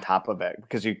builds on top of it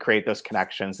because you create those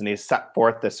connections, and you set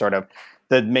forth this sort of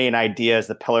the main ideas,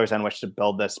 the pillars on which to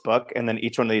build this book. And then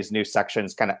each one of these new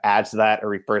sections kind of adds to that or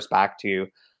refers back to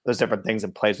those different things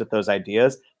and plays with those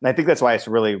ideas. And I think that's why it's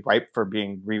really ripe for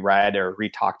being reread or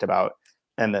re-talked about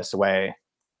in this way.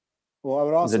 Well, I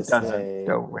would also say,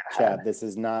 Chad, this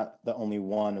is not the only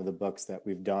one of the books that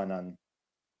we've done on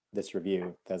this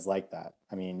review that's like that.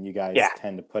 I mean, you guys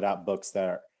tend to put out books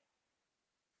that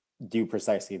do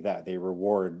precisely that. They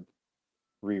reward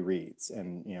rereads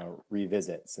and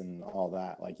revisits and all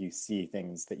that. Like, you see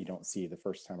things that you don't see the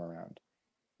first time around.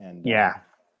 And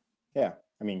I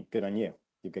mean, good on you.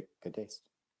 You get good taste.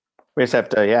 We just have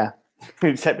to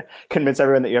we just have to convince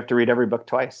everyone that you have to read every book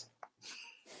twice.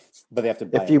 But they have to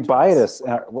buy if you buy it,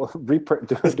 we'll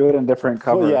do it in different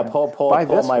cover. Well, yeah, pull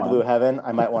my Blue Heaven.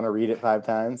 I might want to read it 5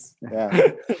 times.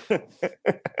 Yeah.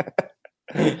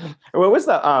 What was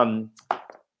the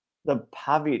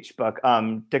Pavich book,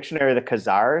 Dictionary of the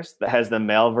Khazars, that has the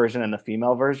male version and the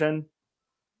female version?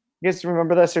 You guys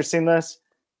remember this or seen this?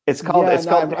 It's called. I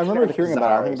remember hearing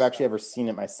about it. I don't think I've actually ever seen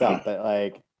it myself, but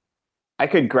like, I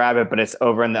could grab it, but it's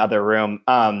over in the other room.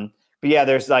 But yeah,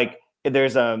 there's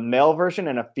a male version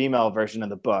and a female version of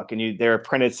the book, and they're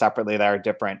printed separately that are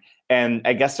different. And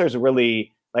I guess there's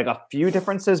really like a few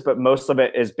differences, but most of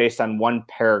it is based on one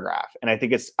paragraph. And I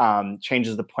think it's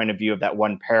changes the point of view of that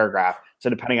one paragraph. So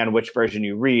depending on which version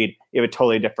you read, you have a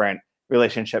totally different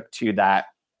relationship to that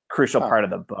crucial part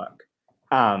of the book.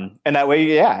 And that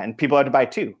way, and people have to buy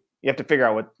 2. You have to figure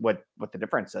out what the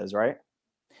difference is, right?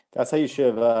 That's how you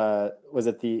should have. Was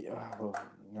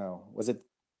it?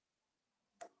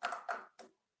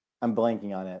 I'm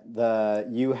blanking on it.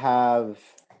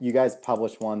 You guys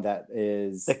published one that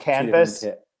is the Canvas.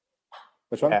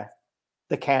 Which one? Yeah.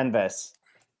 The Canvas.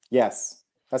 Yes,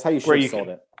 that's how you should have sold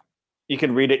it. You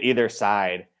can read it either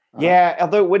side. Yeah,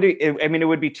 although it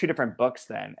would be 2 different books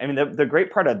then. I mean, the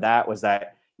great part of that was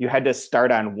that you had to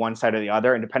start on one side or the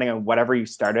other, and depending on whatever you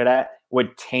started at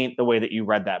would taint the way that you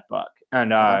read that book.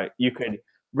 And you could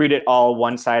read it all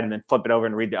one side and then flip it over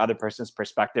and read the other person's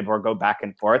perspective or go back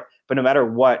and forth. But no matter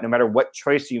what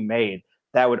choice you made,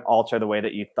 that would alter the way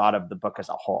that you thought of the book as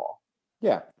a whole.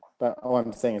 Yeah, but all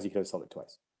I'm saying is you could have sold it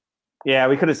twice. Yeah,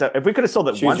 we could have. If we could have sold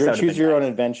it once, choose your own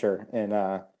adventure in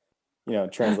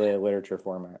translated literature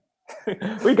format.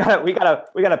 we got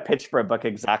a pitch for a book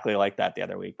exactly like that the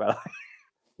other week, by the way.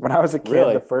 When I was a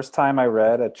kid, the first time I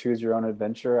read a Choose Your Own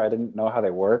Adventure, I didn't know how they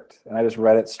worked, and I just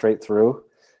read it straight through.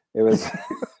 It was.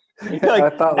 I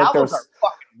thought novels are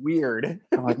fucking weird.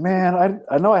 I'm like, man,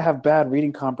 I know I have bad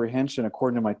reading comprehension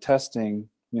according to my testing,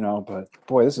 but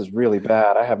boy, this is really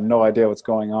bad. I have no idea what's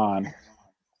going on.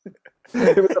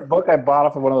 It was a book I bought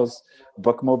off of one of those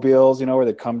bookmobiles, where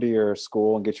they come to your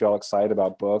school and get you all excited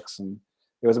about books, and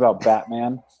it was about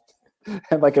Batman.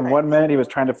 And like in 1 minute he was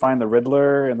trying to find the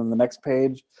Riddler, and then the next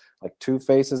page, like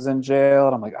Two-Face is in jail,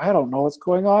 and I'm like, I don't know what's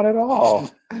going on at all.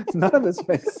 None of this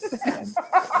makes sense.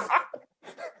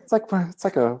 It's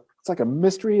like a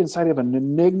mystery inside of an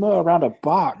enigma around a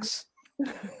box.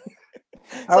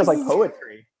 I was like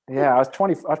poetry. Yeah, I was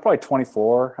probably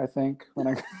 24, I think, when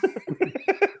I.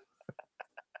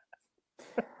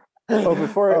 Oh,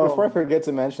 before I forget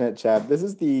to mention it, Chad, this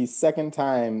is the second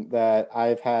time that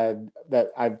I've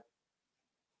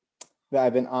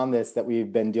been on this, that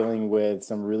we've been dealing with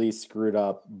some really screwed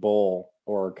up bull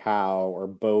or cow or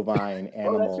bovine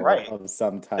animal of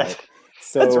some type.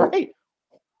 So that's right.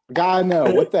 God, no,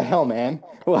 what the hell, man?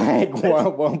 Like,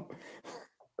 oh,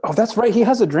 that's right. He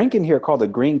has a drink in here called the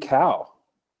Green Cow.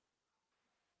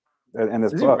 In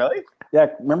this book. Really? Yeah,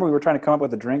 remember we were trying to come up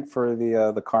with a drink for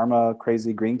the Karma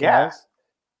Crazy Green Cows?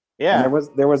 Yeah. And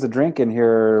there was a drink in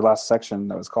here last section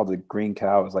that was called the Green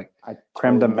Cow. It was like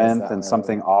creme de menthe and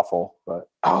something awful. But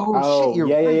shit, you're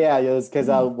right. Yeah. It was because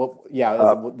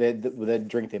the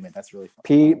drink they made. That's really fun.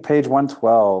 Page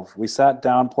 112. We sat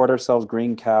down, poured ourselves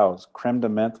green cows, creme de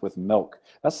menthe with milk.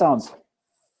 That sounds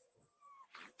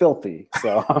filthy.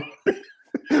 So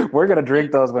we're gonna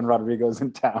drink those when Rodrigo's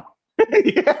in town.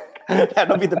 Yeah,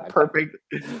 that'll be the perfect.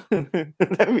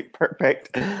 That'd be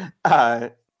perfect.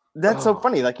 That's so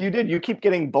funny. Like you keep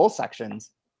getting bull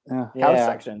sections, Yeah. house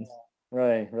sections.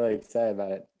 Really, really excited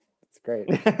about it. It's great.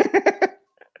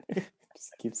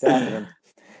 Just keeps happening.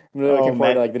 I'm really looking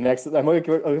forward to like the next. I'm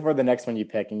looking for the next one you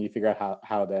pick, and you figure out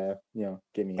how to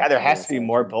get me. Yeah, there has to be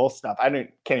more bull stuff.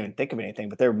 Can't even think of anything,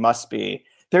 but there must be.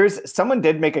 Someone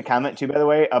did make a comment too, by the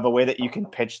way, of a way that you can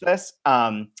pitch this.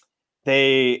 Someone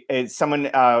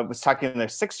was talking to their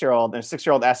 6-year-old. Their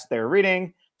 6-year-old asked what they were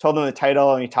reading, told them the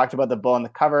title, and he talked about the bull on the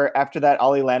cover. After that,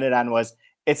 all he landed on was,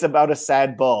 "It's about a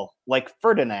sad bull, like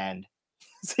Ferdinand."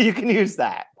 So you can use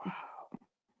that. Wow.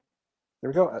 There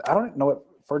we go. I don't know what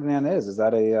Ferdinand is. Is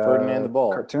that a Ferdinand the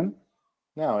Bull cartoon?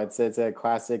 No, it's a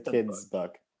classic kids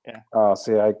book. Yeah. Oh,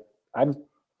 see, I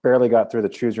barely got through the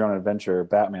Choose Your Own Adventure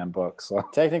Batman book. So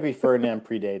technically, Ferdinand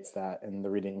predates that in the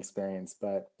reading experience,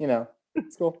 but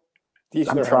it's cool.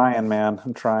 I'm trying, man.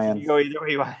 I'm trying. You go either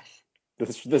way you want.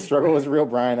 The struggle is real,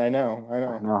 Brian. I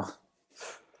know.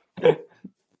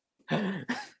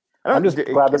 I'm just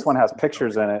glad this one has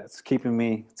pictures in it. It's keeping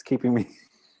me.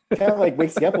 Kind of like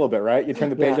wakes you up a little bit, right? You turn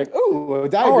the page like, oh, a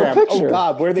diagram. Oh,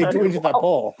 God, what are they doing to that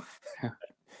pole?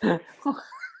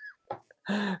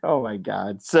 Oh my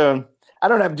God. So I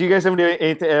don't know. Do you guys have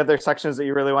any other sections that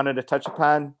you really wanted to touch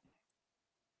upon?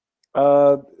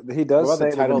 He does say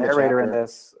the the narrator in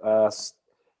this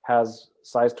has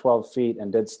size 12 feet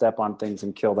and did step on things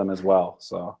and kill them as well.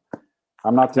 So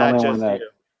I'm not the only one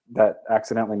that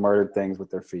accidentally murdered things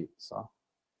with their feet. So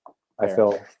I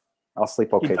feel I'll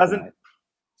sleep okay tonight.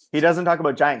 He doesn't talk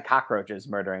about giant cockroaches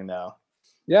murdering though.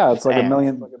 Yeah, it's like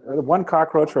one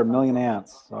cockroach for 1 million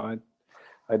ants. So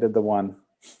I did the one.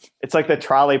 It's like the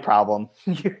trolley problem.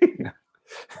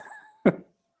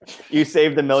 You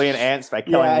saved 1 million ants by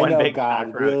killing one big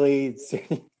cockroach. Really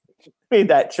made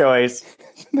that choice.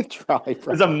 The trolley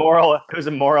problem. It was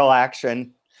a moral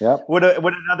action. Yep. Would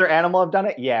another animal have done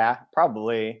it? Yeah,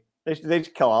 probably. They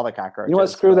should kill all the cockroaches. You know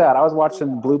what? Screw that. I was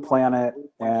watching Blue Planet,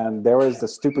 and there was the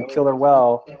stupid killer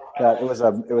whale. That it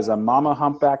was a mama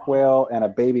humpback whale and a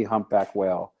baby humpback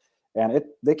whale, and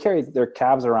they carried their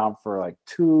calves around for like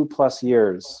 2+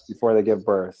 years before they give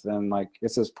birth, and like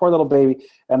it's this poor little baby,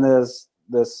 and this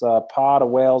pod of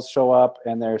whales show up,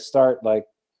 and they start like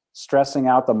stressing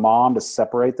out the mom to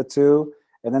separate the two,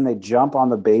 and then they jump on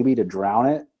the baby to drown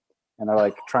it, and they're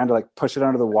like trying to like push it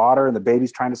under the water, and the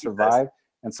baby's trying to survive.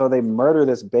 And so they murder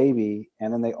this baby,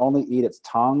 and then they only eat its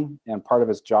tongue and part of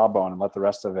its jawbone and let the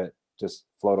rest of it just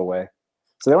float away.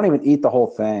 So they don't even eat the whole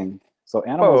thing. So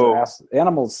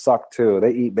animals suck too. They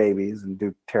eat babies and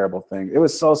do terrible things. It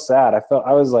was so sad.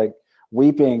 I was like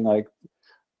weeping, like,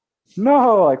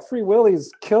 no, like Free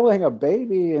Willy's killing a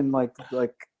baby and like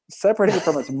separating it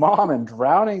from its mom and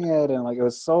drowning it, and like it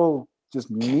was so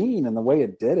just mean in the way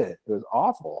it did it. It was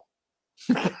awful.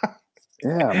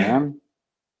 Yeah, man.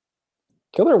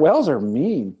 Killer whales are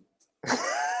mean.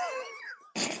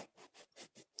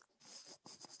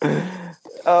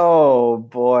 Oh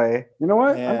boy! You know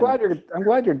what? Man. I'm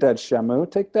glad you're dead,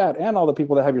 Shamu. Take that, and all the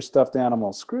people that have your stuffed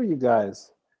animals. Screw you guys,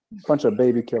 bunch of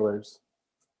baby killers.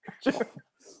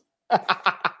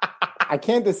 I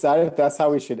can't decide if that's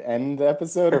how we should end the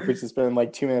episode, or if we should spend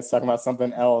like 2 minutes talking about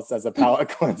something else as a palate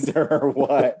cleanser, or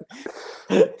what.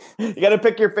 You got to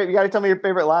pick your favorite. You got to tell me your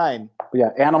favorite line. But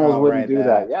yeah, animals wouldn't do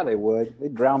that. Yeah, they would.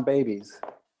 They'd drown babies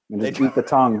and just eat the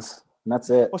tongues, and that's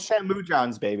it. Well, Shamu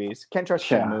drowns babies. Can't trust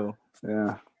Shamu.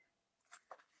 Yeah.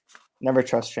 Never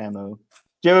trust Shamu.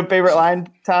 Do you have a favorite line,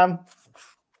 Tom?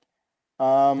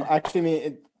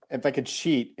 Actually, if I could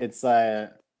cheat, it's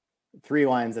 3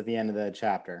 lines at the end of the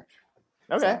chapter.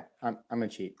 Okay. So I'm gonna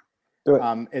cheat. Do it.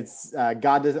 It's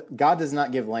God does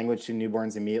not give language to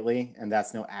newborns immediately, and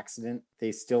that's no accident.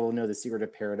 They still know the secret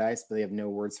of paradise, but they have no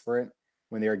words for it.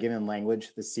 When they are given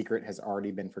language, the secret has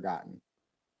already been forgotten.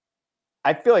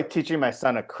 I feel like teaching my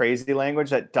son a crazy language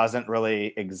that doesn't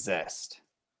really exist.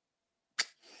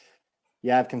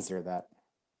 Yeah, I've considered that.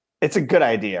 It's a good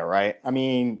idea, right? I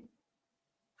mean,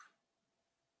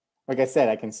 like I said,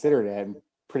 I considered it. I'm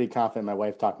pretty confident my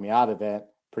wife talked me out of it.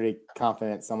 Pretty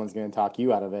confident someone's going to talk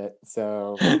you out of it.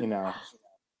 So,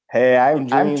 Hey, I'm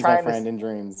trying, trying, my friend, in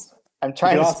dreams. I'm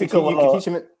trying to speak a little.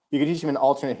 You could teach him an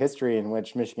alternate history in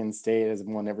which Michigan State has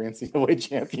won every NCAA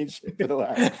championship for the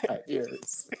last 5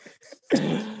 years.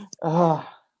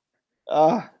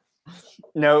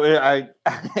 No,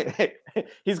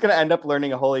 he's going to end up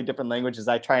learning a wholly different language as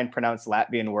I try and pronounce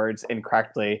Latvian words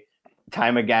incorrectly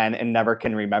time again and never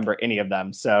can remember any of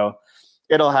them. So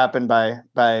it'll happen by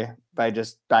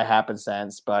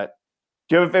happenstance. But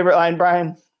do you have a favorite line,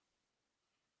 Brian?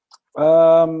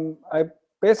 I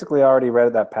basically already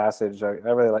read that passage. I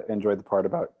really enjoyed the part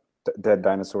about dead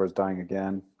dinosaurs dying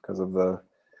again because of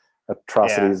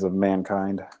atrocities of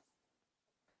mankind.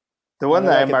 The one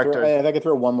that I marked. If I could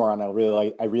throw one more on,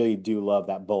 I really do love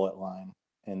that bullet line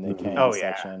in the Kennedy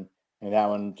section. And that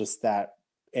one, just that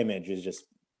image is just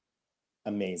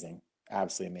amazing.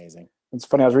 Absolutely amazing. It's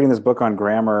funny. I was reading this book on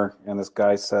grammar, and this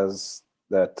guy says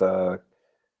that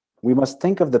we must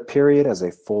think of the period as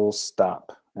a full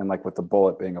stop, and like with the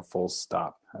bullet being a full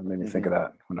stop. That made me think of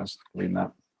that when I was reading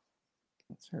that.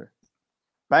 Sure.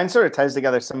 Mine sort of ties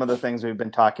together some of the things we've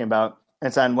been talking about.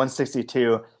 It's on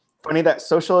 162. Funny that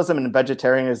socialism and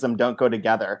vegetarianism don't go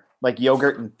together, like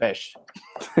yogurt and fish.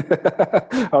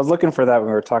 I was looking for that when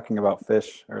we were talking about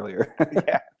fish earlier.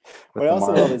 Yeah. What I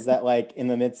also love is that, like, in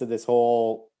the midst of this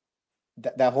whole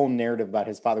that whole narrative about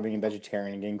his father being a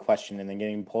vegetarian and getting questioned and then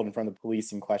getting pulled in front of the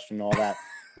police and questioned and all that,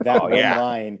 that one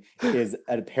line is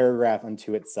a paragraph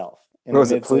unto itself. In the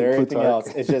midst of everything else,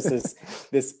 it's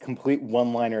just this complete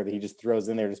one-liner that he just throws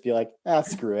in there. Just be like,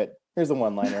 screw it. Here's a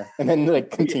one-liner, and then like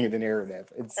continue the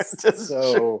narrative. It's just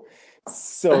so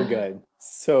good,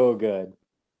 so good.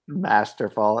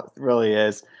 Masterful, it really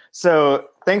is. So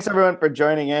thanks everyone for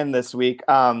joining in this week.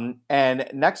 And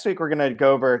next week we're going to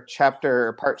go over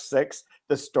part 6,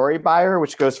 the story buyer,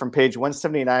 which goes from page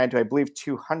 179 to I believe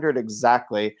 200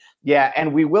 exactly. Yeah,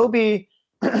 and we will be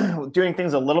doing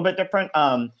things a little bit different.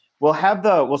 We'll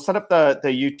set up the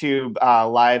YouTube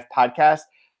live podcast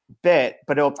bit,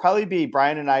 but it'll probably be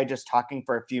Brian and I just talking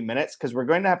for a few minutes because we're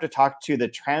going to have to talk to the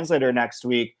translator next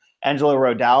week, Angela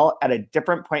Rodell, at a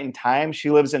different point in time. She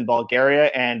lives in Bulgaria,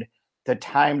 and the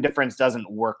time difference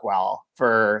doesn't work well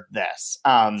for this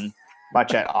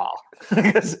much at all.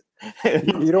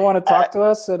 You don't want to talk to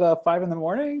us at 5 in the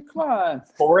morning? Come on.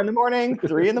 4 in the morning,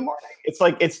 3 in the morning. It's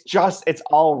like it's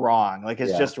all wrong. Like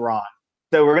it's just wrong.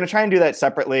 So we're going to try and do that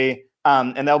separately.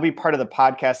 And that'll be part of the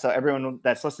podcast. So everyone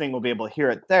that's listening will be able to hear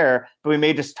it there, but we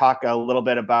may just talk a little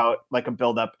bit about like a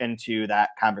build up into that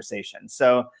conversation.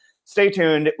 So stay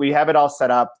tuned. We have it all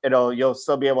set up. You'll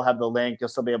still be able to have the link. You'll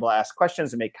still be able to ask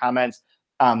questions and make comments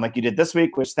like you did this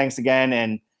week, which thanks again.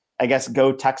 And I guess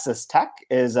Go Texas Tech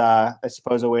is, I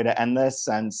suppose, a way to end this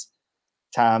since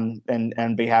Tom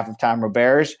and behalf of Tom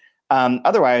Roberge.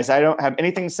 Otherwise, I don't have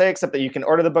anything to say except that you can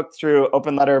order the book through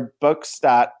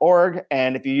openletterbooks.org.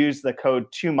 And if you use the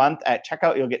code 2month at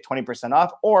checkout, you'll get 20%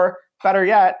 off. Or better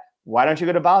yet, why don't you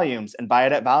go to Volumes and buy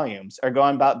it at Volumes, or go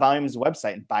on Volumes'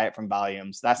 website and buy it from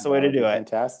Volumes? That's the way to do it.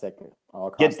 Fantastic.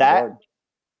 Get that.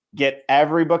 Get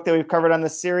every book that we've covered on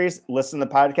this series. Listen to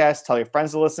the podcast. Tell your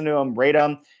friends to listen to them. Rate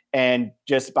them. And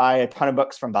just buy a ton of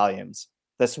books from Volumes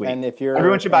this week. And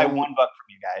everyone should buy one book from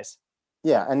you guys.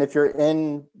 Yeah, and if you're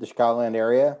in the Chicagoland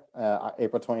area,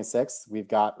 April 26th, we've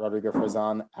got Rodrigo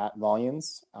Frazan at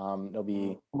Volumes. It'll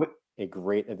be a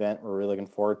great event. We're really looking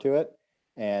forward to it.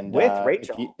 And with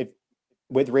Rachel.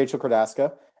 With Rachel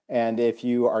Kordaska. And if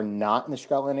you are not in the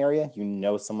Chicagoland area, you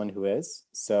know someone who is.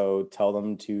 So tell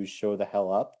them to show the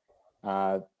hell up.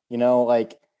 I don't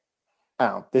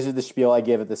know. This is the spiel I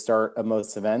give at the start of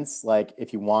most events. Like,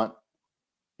 if you want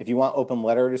Open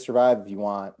Letter to survive, if you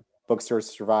want bookstores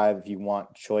to survive, if you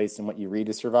want choice in what you read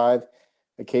to survive,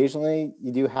 occasionally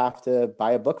you do have to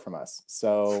buy a book from us.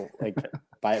 So like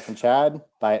buy it from Chad,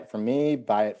 buy it from me,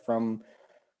 buy it from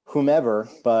whomever.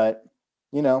 But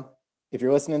if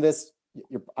you're listening to this,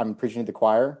 I'm preaching to the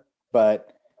choir,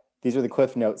 but these are the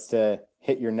cliff notes to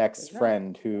hit your next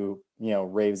friend who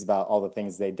raves about all the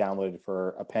things they downloaded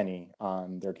for a penny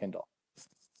on their Kindle.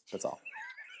 That's all.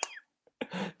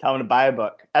 Tell them to buy a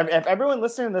book. If everyone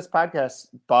listening to this podcast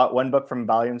bought one book from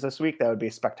Volumes this week, that would be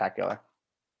spectacular.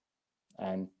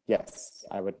 And yes,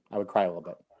 I would cry a little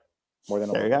bit more than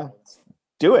a there little. You go.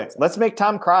 Do it. Let's make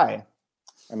Tom cry.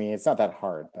 I mean, it's not that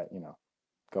hard, but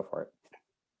go for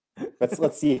it.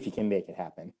 Let's see if you can make it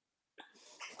happen.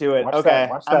 Do it. Watch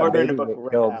I'm ordering a book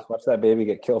right now. Watch that baby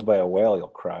get killed by a whale. You'll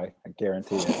cry. I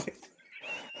guarantee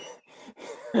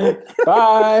you.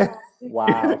 Bye.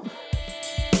 Wow.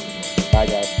 Bye,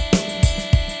 guys.